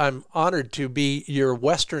way, I'm honored to be your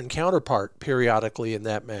Western counterpart periodically in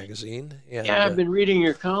that magazine. And Yeah, I've been reading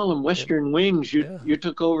your column, Western Wings. You yeah. you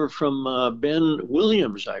took over from Ben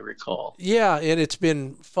Williams, I recall. Yeah, and it's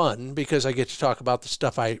been fun because I get to talk about the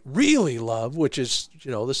stuff I really love, which is,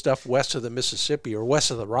 the stuff west of the Mississippi or west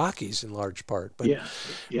of the Rockies in large part. But Yeah,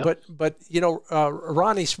 yeah. but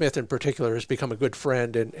Ronnie Smith in particular has become a good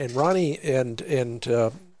friend, and Ronnie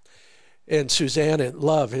and Suzanne and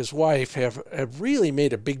Love, his wife, have really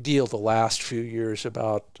made a big deal the last few years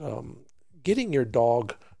about getting your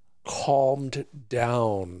dog calmed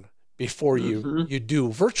down before you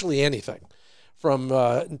do virtually anything,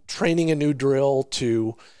 from training a new drill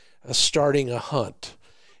to starting a hunt.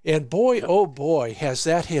 And boy, oh boy, has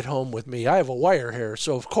that hit home with me. I have a wire hair,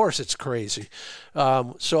 so of course it's crazy.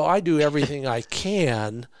 So I do everything I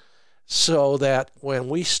can so that when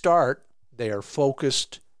we start, they are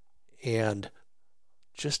focused and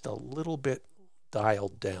just a little bit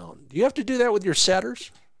dialed down. Do you have to do that with your setters?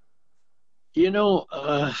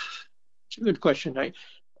 It's a good question.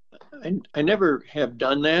 I never have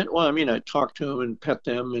done that. Well, I mean, I talk to them and pet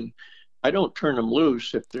them, and I don't turn them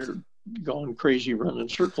loose if they're going crazy, running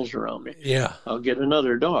circles around me. Yeah. I'll get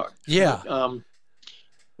another dog. Yeah.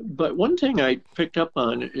 But one thing I picked up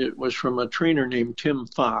on, it was from a trainer named Tim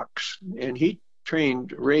Fox, and he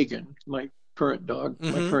trained Reagan, my current dog,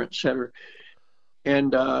 my current setter.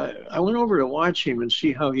 And I went over to watch him and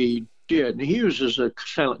see how he did. And he uses a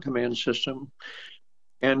silent command system.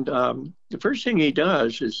 And the first thing he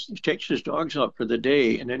does is he takes his dogs out for the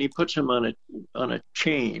day, and then he puts them on a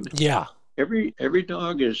chain. Yeah. Every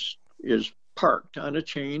dog is parked on a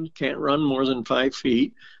chain, can't run more than 5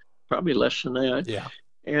 feet, probably less than that. Yeah.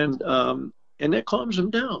 And that calms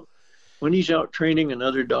him down. When he's out training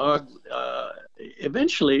another dog,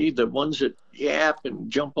 eventually the ones that yap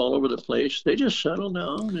and jump all over the place, they just settle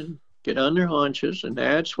down and get on their haunches, and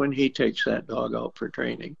that's when he takes that dog out for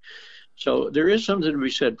training. So there is something to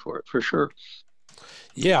be said for it, for sure.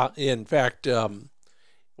 Yeah. In fact,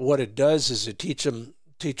 what it does is it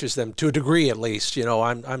teaches them to a degree, at least.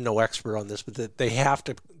 I'm no expert on this, but that they have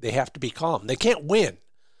to be calm. They can't win.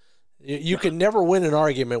 You can never win an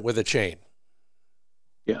argument with a chain.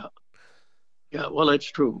 Yeah. Yeah. Well, that's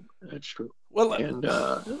true. That's true. Well, and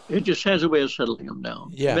it just has a way of settling them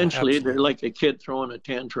down. Yeah. Eventually, absolutely. they're like a kid throwing a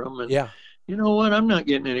tantrum, and Yeah. you know what? I'm not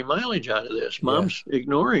getting any mileage out of this. Mom's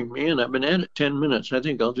ignoring me, and I've been at it 10 minutes. I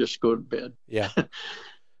think I'll just go to bed. Yeah.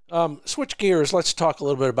 Switch gears. Let's talk a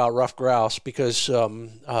little bit about ruffed grouse, because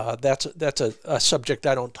that's a subject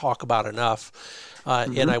I don't talk about enough,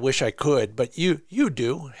 and I wish I could. But you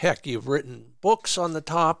do. Heck, you've written books on the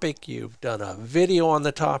topic. You've done a video on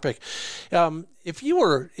the topic. If you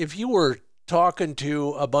were talking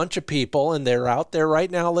to a bunch of people, and they're out there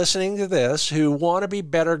right now listening to this, who want to be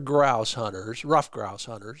better grouse hunters, ruffed grouse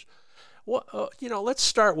hunters, let's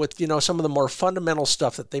start with, some of the more fundamental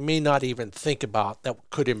stuff that they may not even think about that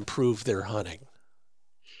could improve their hunting.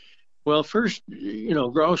 Well, first,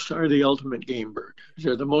 grouse are the ultimate game bird.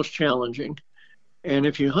 They're the most challenging. And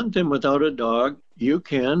if you hunt them without a dog, you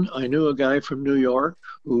can. I knew a guy from New York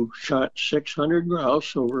who shot 600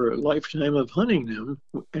 grouse over a lifetime of hunting them,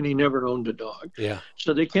 and he never owned a dog. Yeah.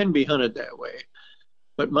 So they can be hunted that way.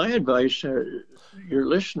 But my advice, your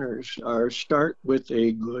listeners, are start with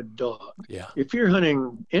a good dog. Yeah. If you're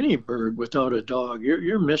hunting any bird without a dog,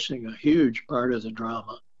 you're missing a huge part of the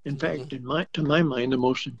drama. In fact, to my mind, the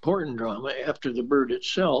most important drama after the bird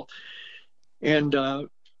itself. And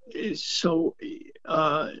so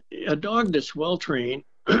a dog that's well trained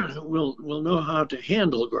will know how to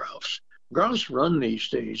handle grouse. Grouse run these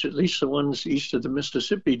days, at least the ones east of the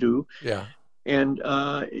Mississippi do. Yeah. And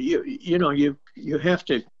you have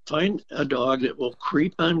to find a dog that will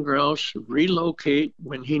creep on grouse, relocate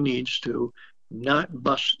when he needs to, not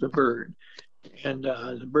bust the bird. And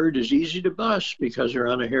the bird is easy to bust because they're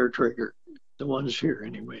on a hair trigger. The ones here,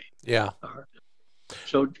 anyway. Yeah.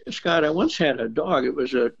 So, Scott, I once had a dog. It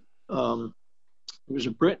was a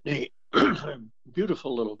Brittany, a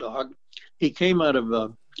beautiful little dog. He came out of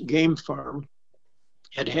a game farm,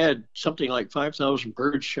 had something like 5,000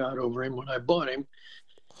 birds shot over him when I bought him.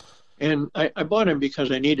 And I bought him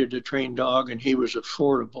because I needed a trained dog, and he was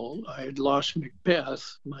affordable. I had lost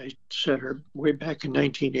Macbeth, my setter, way back in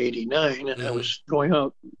 1989, and I was going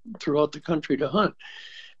out throughout the country to hunt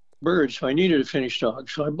birds, so I needed a finished dog.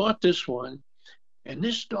 So I bought this one, and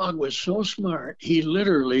this dog was so smart. He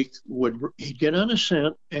literally he'd get on a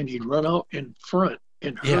scent, and he'd run out in front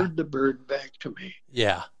and herd the bird back to me.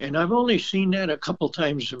 Yeah. And I've only seen that a couple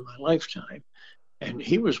times in my lifetime. And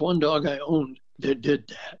he was one dog I owned that did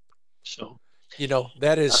that. So,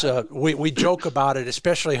 that is, we joke about it,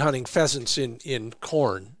 especially hunting pheasants in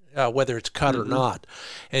corn, whether it's cut or not.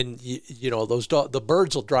 And, the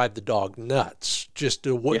birds will drive the dog nuts just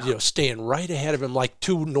to, staying right ahead of him like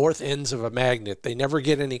two north ends of a magnet. They never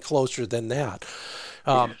get any closer than that.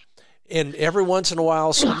 And every once in a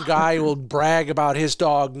while, some guy will brag about his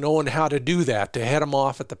dog knowing how to do that, to head him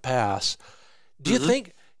off at the pass. Do you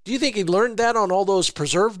think he learned that on all those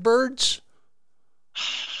preserved birds?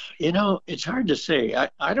 It's hard to say.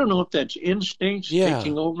 I don't know if that's instincts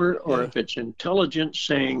taking over or if it's intelligence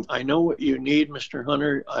saying, I know what you need, Mr.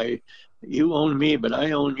 Hunter. You own me, but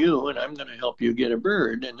I own you, and I'm going to help you get a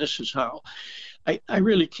bird, and this is how. I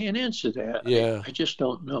really can't answer that. Yeah. I just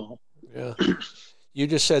don't know. Yeah. You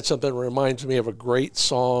just said something that reminds me of a great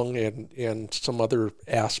song and some other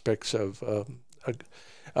aspects of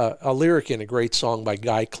a lyric in a great song by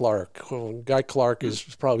Guy Clark. Guy Clark is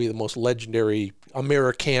probably the most legendary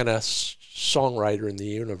Americana songwriter in the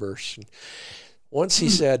universe. And once he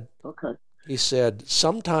said,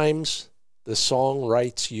 sometimes the song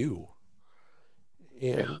writes you.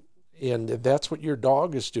 And that's what your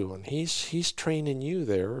dog is doing. He's training you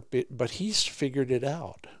there, but he's figured it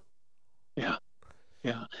out. Yeah.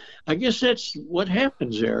 Yeah, I guess that's what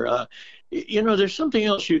happens there. There's something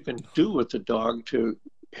else you can do with the dog to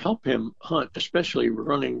help him hunt, especially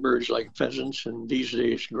running birds like pheasants and these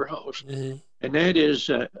days grouse. And that is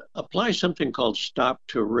apply something called stop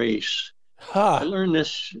to race. I learned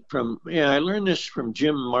this from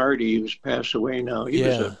Jim Marty, who's passed away now. He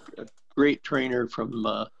was a great trainer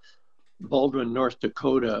from Baldwin, North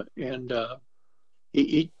Dakota, and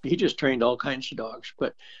he just trained all kinds of dogs.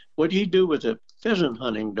 But what he'd do with a pheasant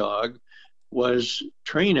hunting dog was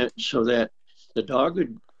train it so that the dog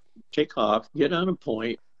would take off, get on a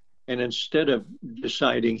point, and instead of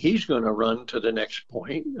deciding he's going to run to the next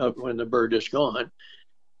point when the bird is gone,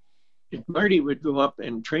 Marty would go up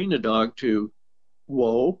and train the dog to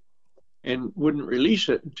whoa and wouldn't release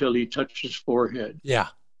it until he touched his forehead. Yeah.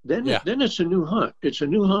 Then it's a new hunt. It's a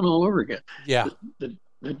new hunt all over again. Yeah.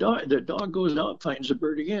 The dog goes out, finds the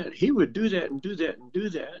bird again. He would do that and do that and do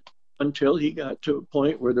that until he got to a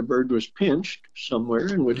point where the bird was pinched somewhere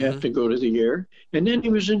and would have to go to the air. And then he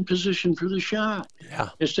was in position for the shot. Yeah.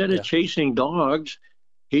 Instead of chasing dogs,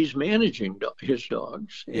 he's managing his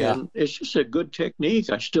dogs. And it's just a good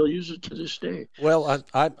technique. I still use it to this day. Well,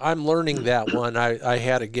 I'm learning that one. I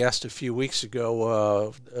had a guest a few weeks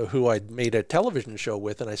ago who I'd made a television show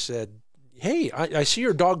with, and I said, hey, I see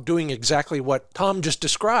your dog doing exactly what Tom just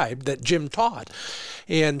described that Jim taught.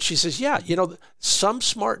 And she says, some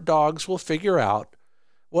smart dogs will figure out,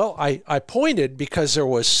 well, I pointed because there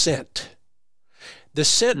was scent. The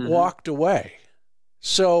scent walked away.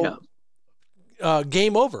 So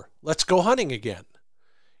game over. Let's go hunting again.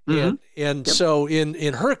 So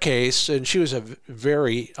in her case, and she was a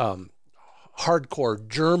very hardcore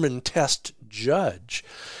German test judge,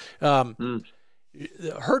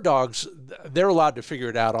 her dogs, they're allowed to figure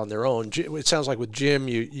it out on their own. It sounds like with Jim,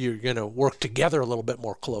 you're going to work together a little bit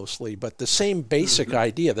more closely, but the same basic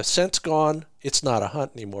idea. The scent's gone. It's not a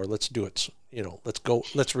hunt anymore. Let's do it. Let's go.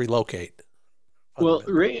 Let's relocate. Well,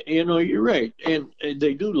 you're right, and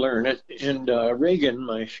they do learn it. And Reagan,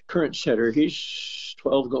 my current setter, he's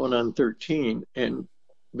 12 going on 13, and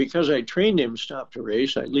because I trained him stop to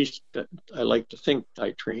race, at least I like to think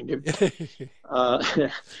I trained him.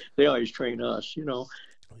 They always train us, you know.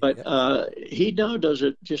 But he now does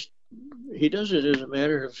it he does it as a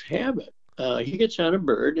matter of habit. He gets on a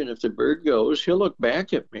bird, and if the bird goes, he'll look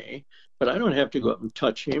back at me, but I don't have to go up and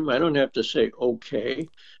touch him. I don't have to say, okay.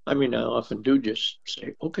 I mean, I often do just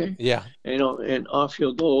say, okay. Yeah. You know, and off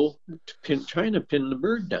he'll go, trying to pin the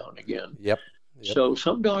bird down again. Yep. So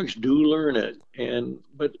some dogs do learn it,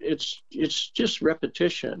 but it's just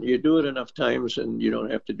repetition. You do it enough times, and you don't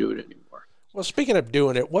have to do it anymore. Well, speaking of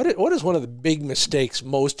doing it, what is one of the big mistakes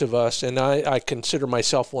most of us, and I consider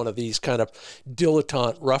myself one of these kind of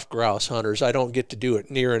dilettante rough grouse hunters. I don't get to do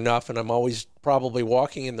it near enough, and I'm always probably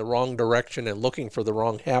walking in the wrong direction and looking for the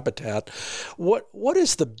wrong habitat. What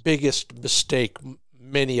is the biggest mistake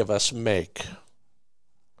many of us make?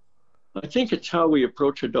 I think it's how we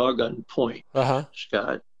approach a dog on point,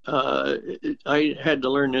 Scott. I had to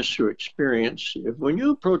learn this through experience. When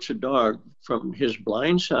you approach a dog from his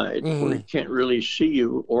blind side, where he can't really see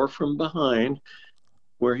you, or from behind,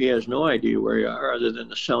 where he has no idea where you are other than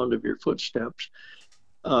the sound of your footsteps,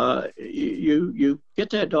 you get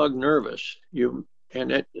that dog nervous.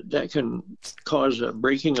 And that can cause a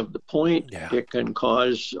breaking of the point. Yeah. It can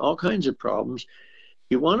cause all kinds of problems.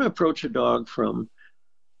 You want to approach a dog from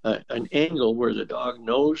an angle where the dog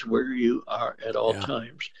knows where you are at all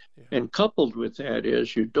times. Yeah. And coupled with that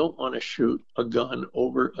is you don't want to shoot a gun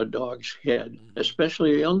over a dog's head,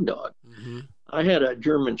 especially a young dog. I had a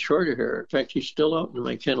German Shorthair. In fact, he's still out in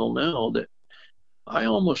my kennel now, that I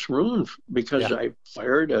almost ruined because I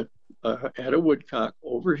fired at a woodcock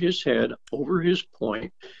over his head, over his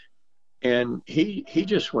point, and he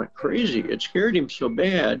just went crazy. It scared him so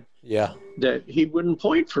bad that he wouldn't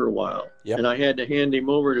point for a while. And I had to hand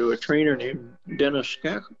him over to a trainer named Dennis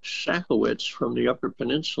Sakowitz from the Upper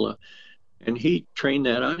Peninsula, and he trained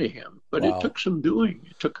that out of him. But it took some doing.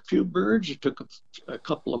 It took a few birds. It took a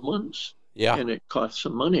couple of months, and it cost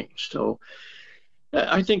some money. So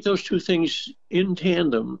I think those two things in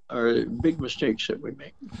tandem are big mistakes that we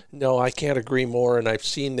make. No, I can't agree more, and I've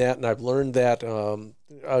seen that, and I've learned that.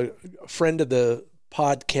 A friend of the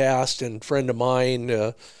podcast and friend of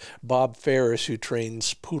mine, Bob Ferris, who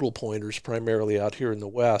trains poodle pointers primarily out here in the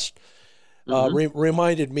West,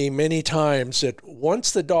 reminded me many times that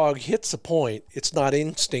once the dog hits the point, it's not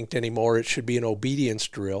instinct anymore. It should be an obedience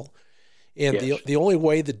drill. And the only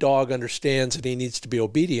way the dog understands that he needs to be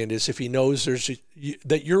obedient is if he knows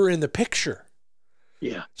that you're in the picture.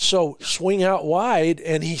 Yeah. So swing out wide,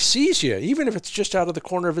 and he sees you, even if it's just out of the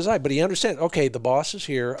corner of his eye. But he understands, okay, the boss is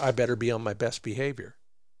here. I better be on my best behavior.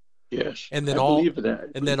 Yes. And then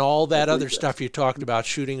then all that other stuff you talked about,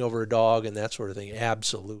 shooting over a dog and that sort of thing.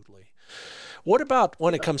 Absolutely. What about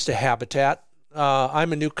when it comes to habitat?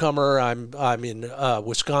 I'm a newcomer. I'm in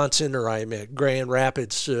Wisconsin, or I'm at Grand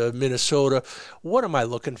Rapids, Minnesota. What am I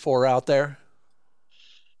looking for out there?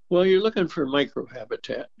 Well, you're looking for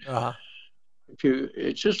microhabitat.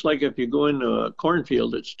 It's just like if you go into a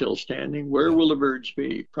cornfield that's still standing, where will the birds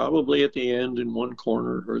be? Probably at the end in one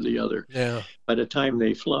corner or the other by the time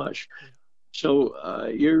they flush. So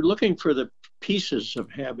you're looking for the pieces of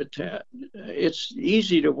habitat. It's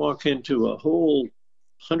easy to walk into a whole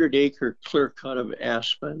 100-acre clear cut of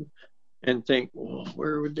aspen and think, well,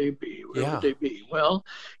 where would they be? Where would they be? Well,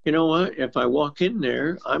 you know what? If I walk in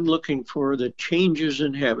there, I'm looking for the changes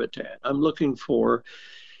in habitat. I'm looking for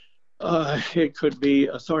it could be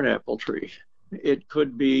a thornapple tree. It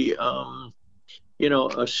could be,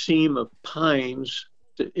 a seam of pines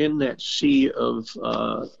in that sea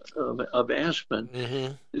of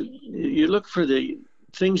aspen. You look for the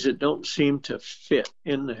things that don't seem to fit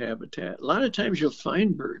in the habitat. A lot of times you'll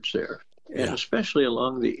find birds there, and especially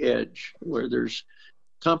along the edge where there's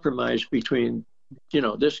compromise between,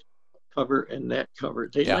 this cover and that cover.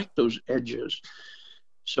 They like those edges.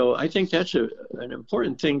 So I think that's an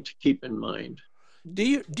important thing to keep in mind. Do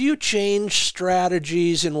you change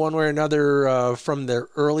strategies in one way or another from the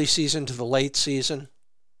early season to the late season?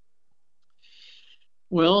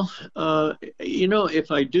 Well,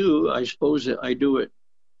 if I do, I suppose that I do it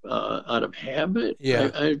out of habit.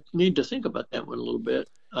 I need to think about that one a little bit.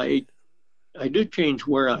 I do change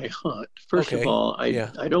where I hunt. First of all,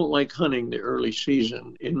 I don't like hunting the early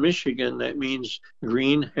season. In Michigan, that means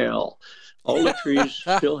green hell. All the trees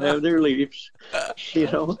still have their leaves,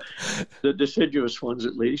 the deciduous ones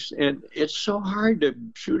at least. And it's so hard to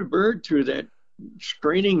shoot a bird through that,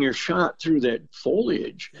 straining your shot through that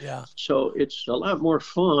foliage. So it's a lot more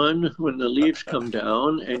fun when the leaves come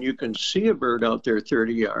down and you can see a bird out there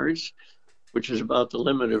 30 yards, which is about the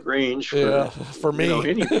limit of range for me.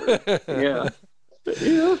 Any bird.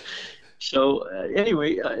 So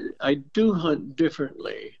anyway, I do hunt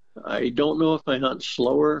differently. I don't know if I hunt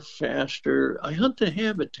slower, faster. I hunt the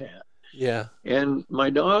habitat. Yeah. And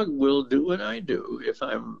my dog will do what I do. If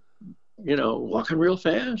I'm, walking real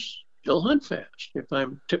fast, he'll hunt fast. If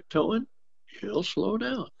I'm tiptoeing, he'll slow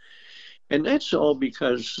down. And that's all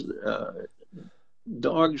because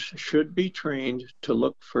dogs should be trained to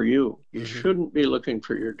look for you. You shouldn't be looking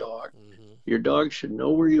for your dog. Your dog should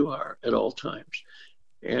know where you are at all times.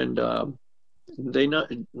 And they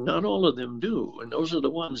not all of them do. And those are the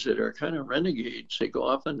ones that are kind of renegades. They go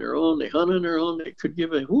off on their own, they hunt on their own, they could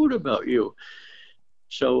give a hoot about you.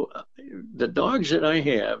 So the dogs that I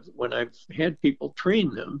have, when I've had people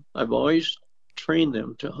train them, I've always trained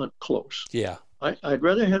them to hunt close. Yeah. I'd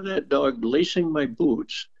rather have that dog lacing my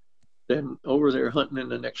boots than over there hunting in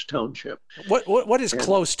the next township. What is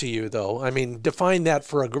close to you, though? I mean, define that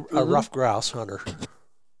for a rough grouse hunter.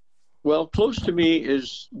 Well, close to me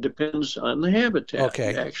depends on the habitat.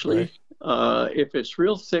 Okay. Actually, right. If it's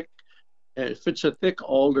real thick, if it's a thick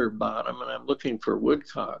alder bottom, and I'm looking for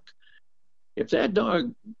woodcock, if that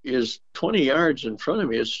dog is 20 yards in front of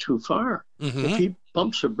me, it's too far. If he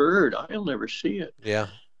bumps a bird, I'll never see it. Yeah.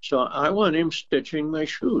 So I want him stitching my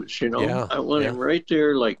shoes. Yeah. I want him right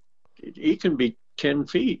there, like he can be 10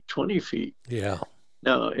 feet, 20 feet. Yeah.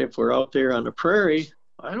 Now, if we're out there on the prairie,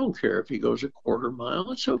 I don't care if he goes a quarter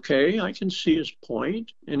mile. It's okay. I can see his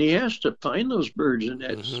point, and he has to find those birds in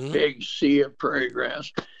that big sea of prairie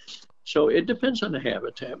grass. So it depends on the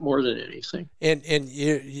habitat more than anything. And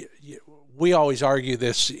we always argue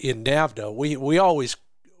this in NAVHDA.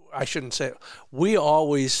 We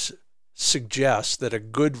always suggest that a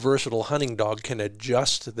good versatile hunting dog can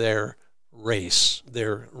adjust their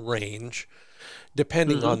range,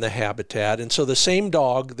 depending on the habitat. And so the same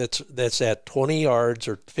dog that's at 20 yards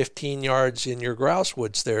or 15 yards in your grouse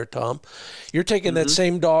woods there, Tom, you're taking that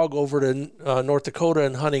same dog over to North Dakota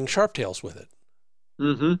and hunting sharptails with it.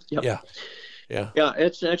 Yep. Yeah,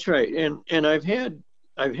 that's right. And I've had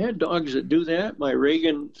dogs that do that. My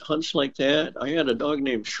Reagan hunts like that. I had a dog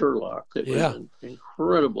named Sherlock that was an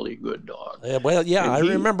incredibly good dog. I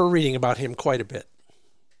remember reading about him quite a bit.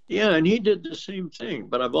 Yeah, and he did the same thing.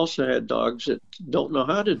 But I've also had dogs that don't know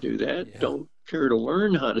how to do that, don't care to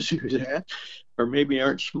learn how to do that, or maybe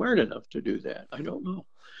aren't smart enough to do that. I don't know.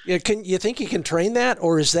 Yeah, you think you can train that,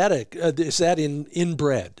 or is that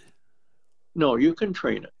inbred? No, you can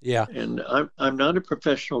train it. Yeah. And I'm not a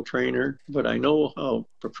professional trainer, but I know how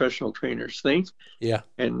professional trainers think. Yeah.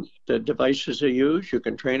 And the devices they use, you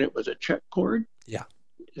can train it with a check cord. Yeah.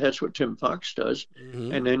 That's what Tim Fox does.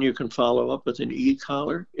 And then you can follow up with an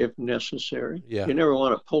e-collar if necessary. Yeah. You never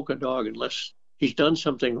want to poke a dog unless he's done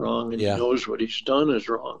something wrong and he knows what he's done is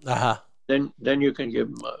wrong. Then you can give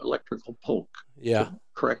him an electrical poke to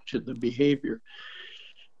correct the behavior.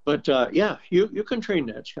 But you can train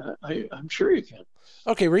that, Scott. I'm sure you can.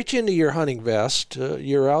 Okay, reach into your hunting vest.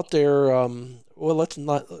 You're out there. Reach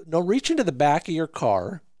into the back of your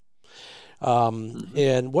car.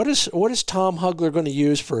 And what is Tom Hugler going to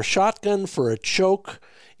use for a shotgun, for a choke,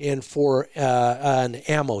 and for an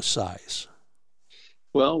ammo size?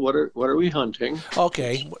 Well, what are we hunting?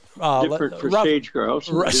 Okay, different for sage grouse.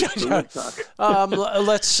 Let's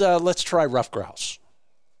try rough grouse.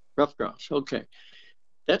 Rough grouse. Okay.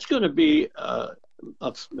 That's going to be a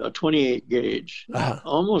 28 gauge.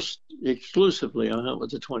 Almost exclusively I hunt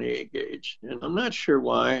with a 28 gauge. And I'm not sure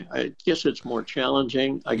why. I guess it's more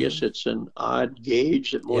challenging. I guess it's an odd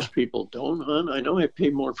gauge that most people don't hunt. I know I pay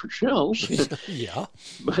more for shells. Yeah.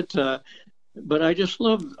 But I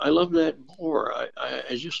love that bore.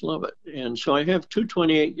 I just love it. And so I have two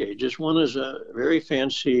 28 gauges. One is a very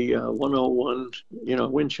fancy 101,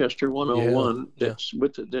 Winchester 101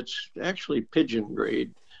 that's actually pigeon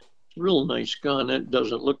grade. Real nice gun. It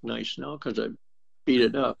doesn't look nice now because I beat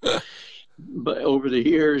it up. But over the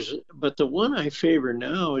years, the one I favor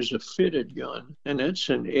now is a fitted gun, and that's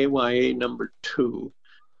an AYA number 2,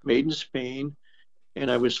 made in Spain. And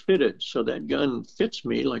I was fitted, so that gun fits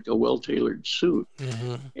me like a well-tailored suit.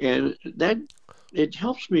 And that it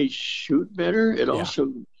helps me shoot better. It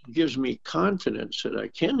also gives me confidence that I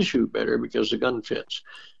can shoot better because the gun fits.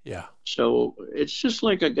 Yeah. So it's just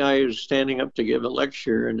like a guy who's standing up to give a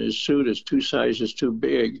lecture and his suit is 2 sizes too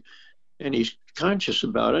big, and he's conscious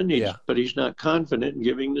about it, but he's not confident in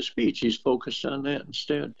giving the speech. He's focused on that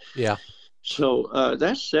instead. Yeah. So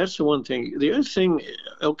that's the one thing. The other thing,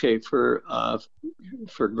 okay, for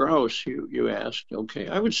grouse, you asked. Okay,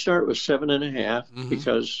 I would start with 7.5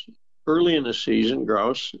 because early in the season,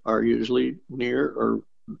 grouse are usually near or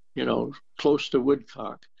close to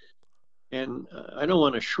woodcock, and I don't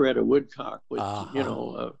want to shred a woodcock with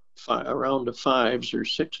a round of 5s or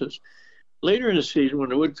 6s. later in the season, when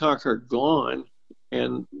the woodcock are gone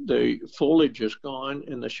and the foliage is gone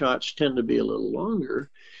and the shots tend to be a little longer,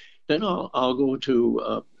 then I'll go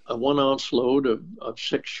to a 1 ounce load of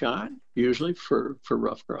 6-shot, usually for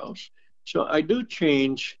rough grouse. So I don't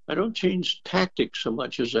change tactics so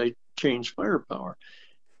much as I change firepower.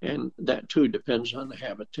 And that too depends on the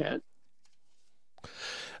habitat.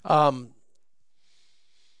 How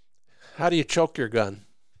do you choke your gun?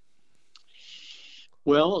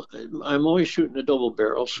 Well, I'm always shooting a double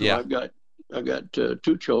barrel, so Yeah. I've got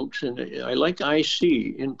 2 chokes, and I like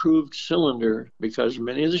IC, improved cylinder, because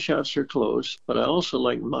many of the shots are close, but I also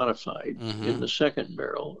like modified in the second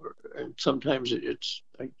barrel. And sometimes I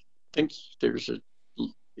think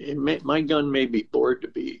my gun may be bored to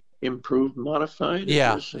be improved modified.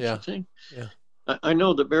 Yeah, Is such yeah, a thing. yeah. I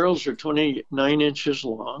know the barrels are 29 inches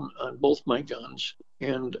long on both my guns,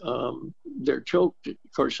 and they're choked. Of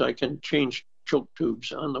course, I can change choke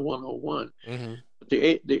tubes on the 101. Mm-hmm.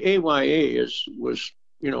 The AYA was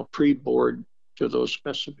pre-bored to those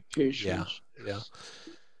specifications.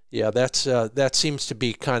 Yeah. That seems to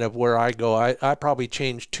be kind of where I go. I probably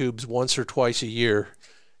change tubes once or twice a year,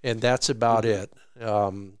 and that's about it.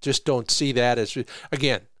 Just don't see that as,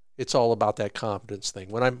 again, it's all about that confidence thing.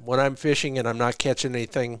 When I'm fishing and I'm not catching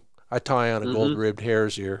anything, I tie on a gold-ribbed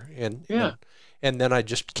hare's ear, and then I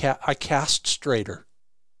just cast straighter.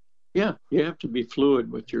 Yeah, you have to be fluid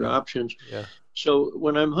with your options. Yeah. So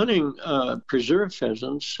when I'm hunting preserve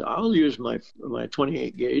pheasants, I'll use my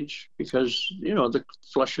 28 gauge because the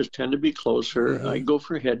flushes tend to be closer. I go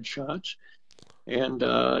for headshots, and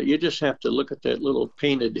you just have to look at that little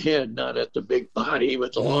painted head, not at the big body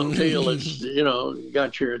with the long tail. It's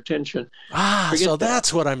got your attention.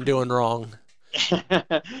 That's what I'm doing wrong.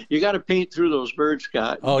 You got to paint through those birds,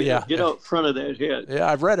 Scott. Get out front of that head. Yeah,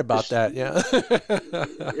 I've read about that. Yeah.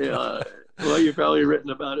 Yeah. Well, you've probably written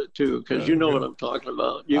about it too, because you know what I'm talking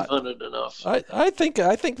about. You've hunted enough. I think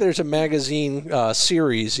there's a magazine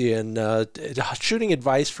series in shooting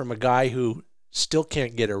advice from a guy who still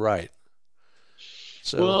can't get it right.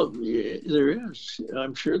 So. Well, there is.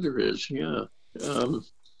 I'm sure there is. Yeah.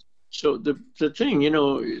 So the thing,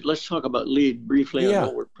 let's talk about lead briefly. I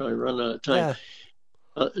know we're probably running out of time.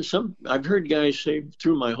 Yeah. I've heard guys say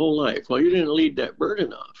through my whole life, well, you didn't lead that bird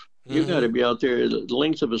enough. You got to be out there the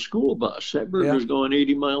length of a school bus. That bird was going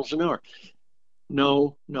 80 miles an hour.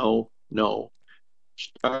 No.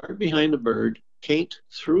 Start behind the bird, paint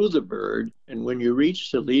through the bird, and when you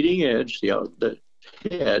reach the leading edge, the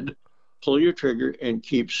head, pull your trigger and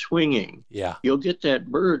keep swinging. Yeah. You'll get that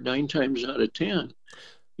bird 9 times out of 10.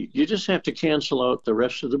 You just have to cancel out the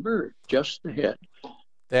rest of the bird, just the head.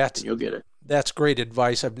 And you'll get it. That's great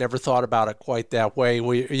advice. I've never thought about it quite that way.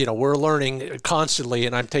 We're learning constantly,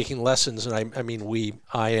 and I'm taking lessons, and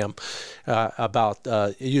I am about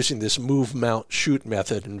using this move, mount, shoot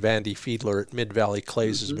method. And Vandy Fiedler at Mid-Valley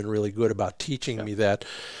Clays has been really good about teaching me that.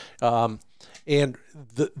 And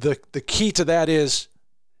the key to that is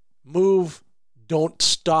move, don't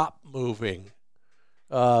stop moving.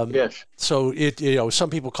 Yes. So some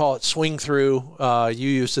people call it swing through. You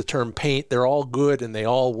use the term paint. They're all good and they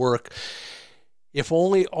all work. If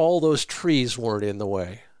only all those trees weren't in the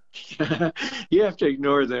way. You have to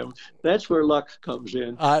ignore them. That's where luck comes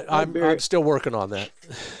in. I'm still working on that.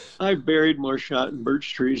 I've buried more shot in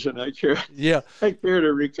birch trees than I care. Yeah, I care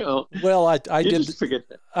to recount. Well, I did. Just forget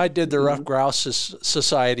that. I did the Rough Grouse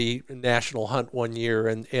Society National Hunt one year,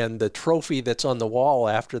 and the trophy that's on the wall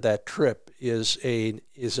after that trip is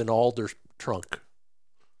an alder trunk.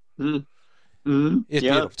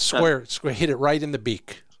 Mm-hmm. Square, hit it right in the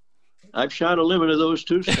beak. I've shot a limit of those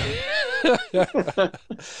too.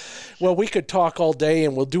 Well, we could talk all day,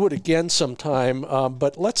 and we'll do it again sometime.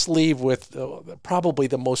 But let's leave with probably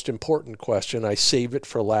the most important question. I save it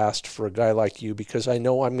for last for a guy like you because I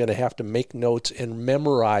know I'm going to have to make notes and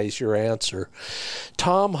memorize your answer.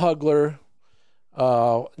 Tom Hugler,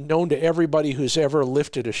 known to everybody who's ever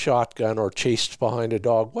lifted a shotgun or chased behind a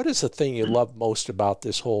dog. What is the thing you love most about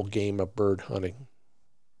this whole game of bird hunting?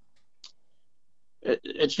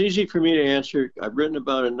 It's easy for me to answer. I've written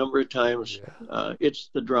about it a number of times. Yeah.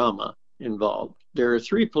 It's the drama involved. There are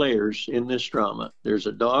 3 players in this drama. There's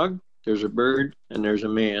a dog, there's a bird, and there's a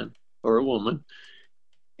man or a woman.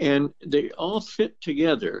 And they all fit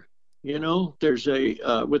together. There's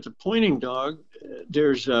with the pointing dog,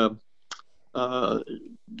 there's I'm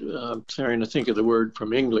trying to think of the word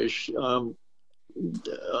from English. An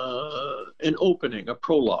opening, a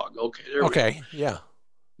prologue. Okay, there we go. Yeah.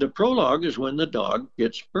 The prologue is when the dog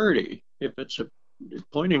gets birdie. If it's a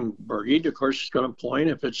pointing birdie, of course, it's going to point.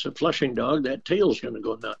 If it's a flushing dog, that tail's going to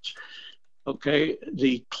go nuts. Okay,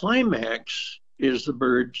 the climax is the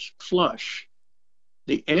bird's flush.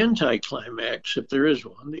 The anticlimax, if there is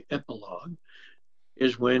one, the epilogue,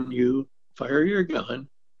 is when you fire your gun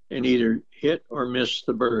and either hit or miss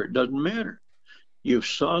the bird. Doesn't matter. You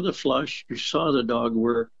saw the flush, you saw the dog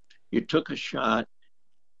work, you took a shot,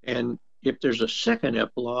 and if there's a second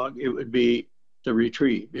epilogue, it would be the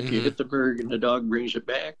retrieve. If you hit the bird and the dog brings it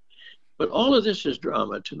back. But all of this is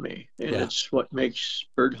drama to me, and it's what makes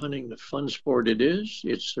bird hunting the fun sport it is.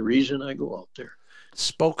 It's the reason I go out there.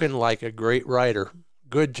 Spoken like a great writer.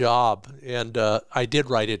 Good job. And I did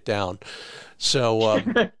write it down. So,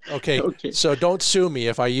 okay. So don't sue me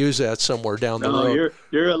if I use that somewhere down the road. No,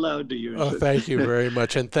 you're allowed to use it. Thank you very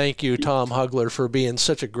much. And thank you, Tom Hugler, for being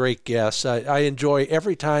such a great guest. I enjoy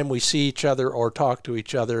every time we see each other or talk to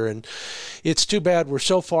each other. And it's too bad we're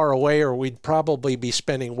so far away, or we'd probably be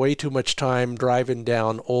spending way too much time driving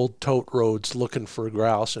down old tote roads looking for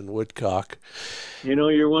grouse and woodcock. You know,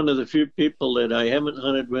 you're one of the few people that I haven't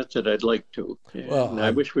hunted with that I'd like to. And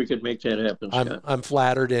I wish we could make that happen, Scott. I'm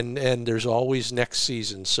flattered, and there's always next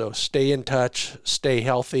season. So stay in touch, stay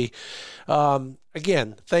healthy.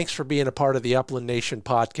 Again, thanks for being a part of the Upland Nation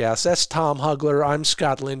podcast. That's Tom Hugler. I'm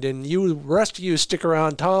Scott Linden. You, rest of you, stick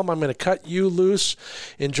around. Tom, I'm going to cut you loose.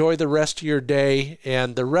 Enjoy the rest of your day.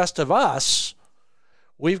 And the rest of us,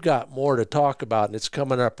 we've got more to talk about, and it's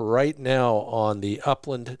coming up right now on the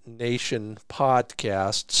Upland Nation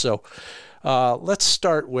podcast. So let's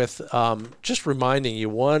start with just reminding you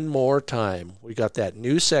one more time. We got that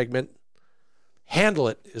new segment. Handle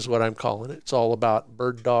It is what I'm calling it. It's all about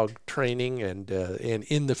bird dog training and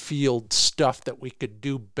in the field stuff that we could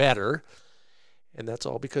do better. And that's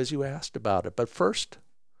all because you asked about it. But first,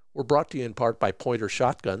 we're brought to you in part by Pointer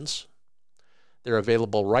Shotguns. They're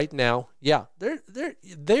available right now. Yeah,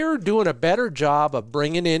 they're doing a better job of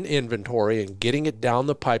bringing in inventory and getting it down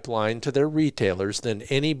the pipeline to their retailers than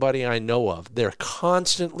anybody I know of. They're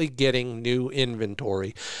constantly getting new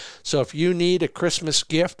inventory. So if you need a Christmas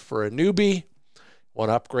gift for a newbie, want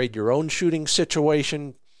to upgrade your own shooting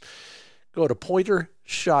situation, go to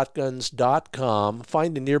pointershotguns.com,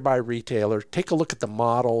 find a nearby retailer, take a look at the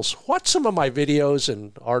models, watch some of my videos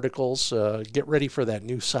and articles, get ready for that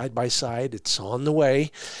new side-by-side. It's on the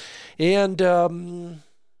way. And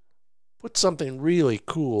put something really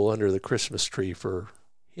cool under the Christmas tree for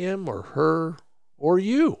him or her or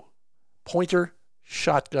you.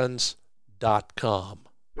 pointershotguns.com.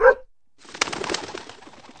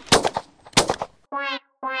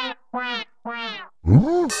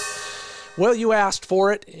 Well, you asked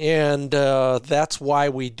for it, and that's why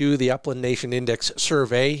we do the Upland Nation Index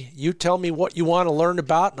survey. You tell me what you want to learn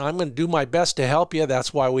about, and I'm going to do my best to help you.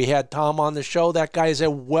 That's why we had Tom on the show. That guy is a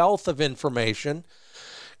wealth of information.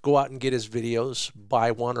 Go out and get his videos, buy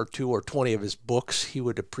 1 or 2 or 20 of his books. He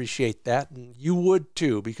would appreciate that, and you would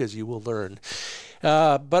too, because you will learn.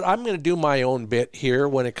 But I'm going to do my own bit here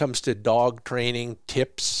when it comes to dog training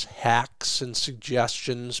tips, hacks, and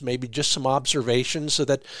suggestions, maybe just some observations so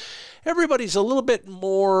that everybody's a little bit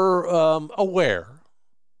more aware.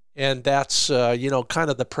 And that's, kind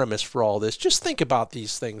of the premise for all this. Just think about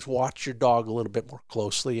these things. Watch your dog a little bit more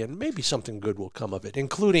closely, and maybe something good will come of it,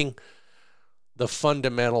 including the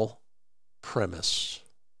fundamental premise.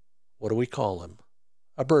 What do we call him?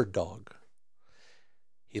 A bird dog.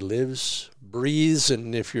 He lives, breathes,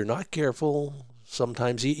 and if you're not careful,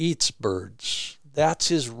 sometimes he eats birds. That's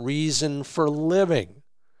his reason for living.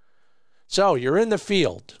 So you're in the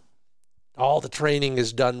field. All the training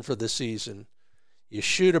is done for the season. You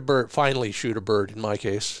shoot a bird, finally shoot a bird in my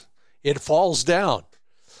case. It falls down.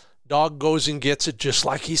 Dog goes and gets it just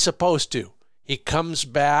like he's supposed to. He comes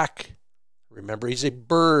back. Remember, he's a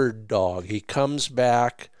bird dog. He comes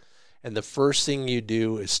back, and the first thing you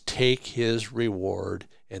do is take his reward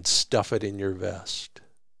and stuff it in your vest.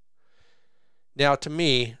 Now, to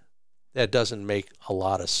me, that doesn't make a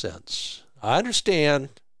lot of sense. I understand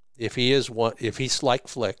if he's like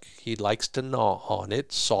Flick, he likes to gnaw on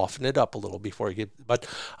it, soften it up a little before he gets, but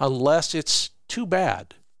unless it's too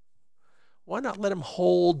bad, why not let him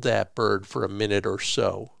hold that bird for a minute or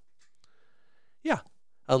so? Yeah,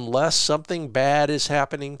 unless something bad is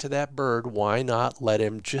happening to that bird, why not let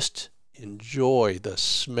him just enjoy the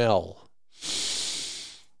smell,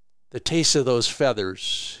 the taste of those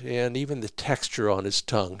feathers, and even the texture on his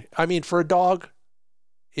tongue? I mean, for a dog,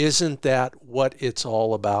 isn't that what it's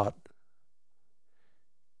all about?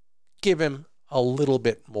 Give him a little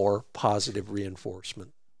bit more positive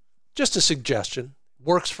reinforcement. Just a suggestion.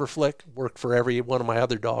 Works for Flick, worked for every one of my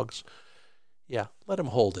other dogs. Yeah, let him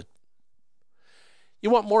hold it. You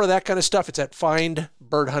want more of that kind of stuff? It's at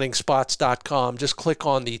findbirdhuntingspots.com. Just click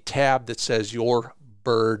on the tab that says Your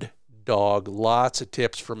Bird dog. Lots of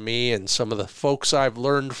tips from me and some of the folks I've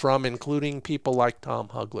learned from, including people like Tom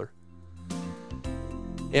Hugler.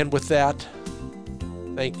 And with that,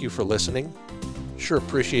 thank you for listening. Sure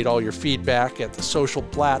appreciate all your feedback at the social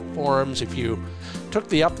platforms. If you took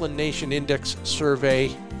the Upland Nation Index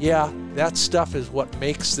survey, yeah, that stuff is what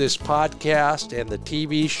makes this podcast and the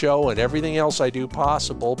TV show and everything else I do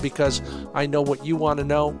possible, because I know what you want to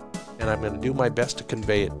know, and I'm going to do my best to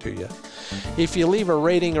convey it to you. If you leave a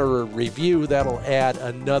rating or a review, that'll add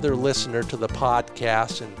another listener to the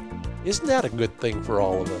podcast, and isn't that a good thing for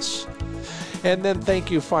all of us? And then thank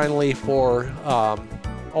you finally for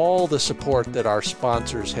all the support that our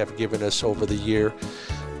sponsors have given us over the year.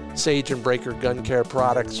 Sage and Breaker Gun Care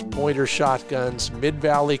Products, Pointer Shotguns,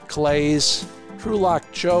 Mid-Valley Clays, Trulock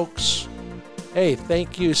Chokes. Hey,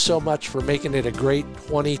 thank you so much for making it a great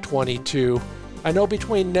 2022. I know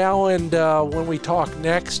between now and when we talk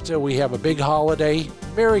next, we have a big holiday.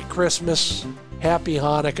 Merry Christmas, Happy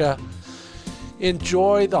Hanukkah.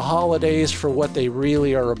 Enjoy the holidays for what they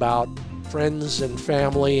really are about. Friends and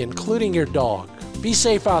family, including your dog. Be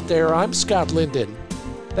safe out there. I'm Scott Linden.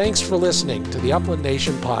 Thanks for listening to the Upland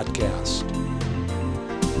Nation Podcast.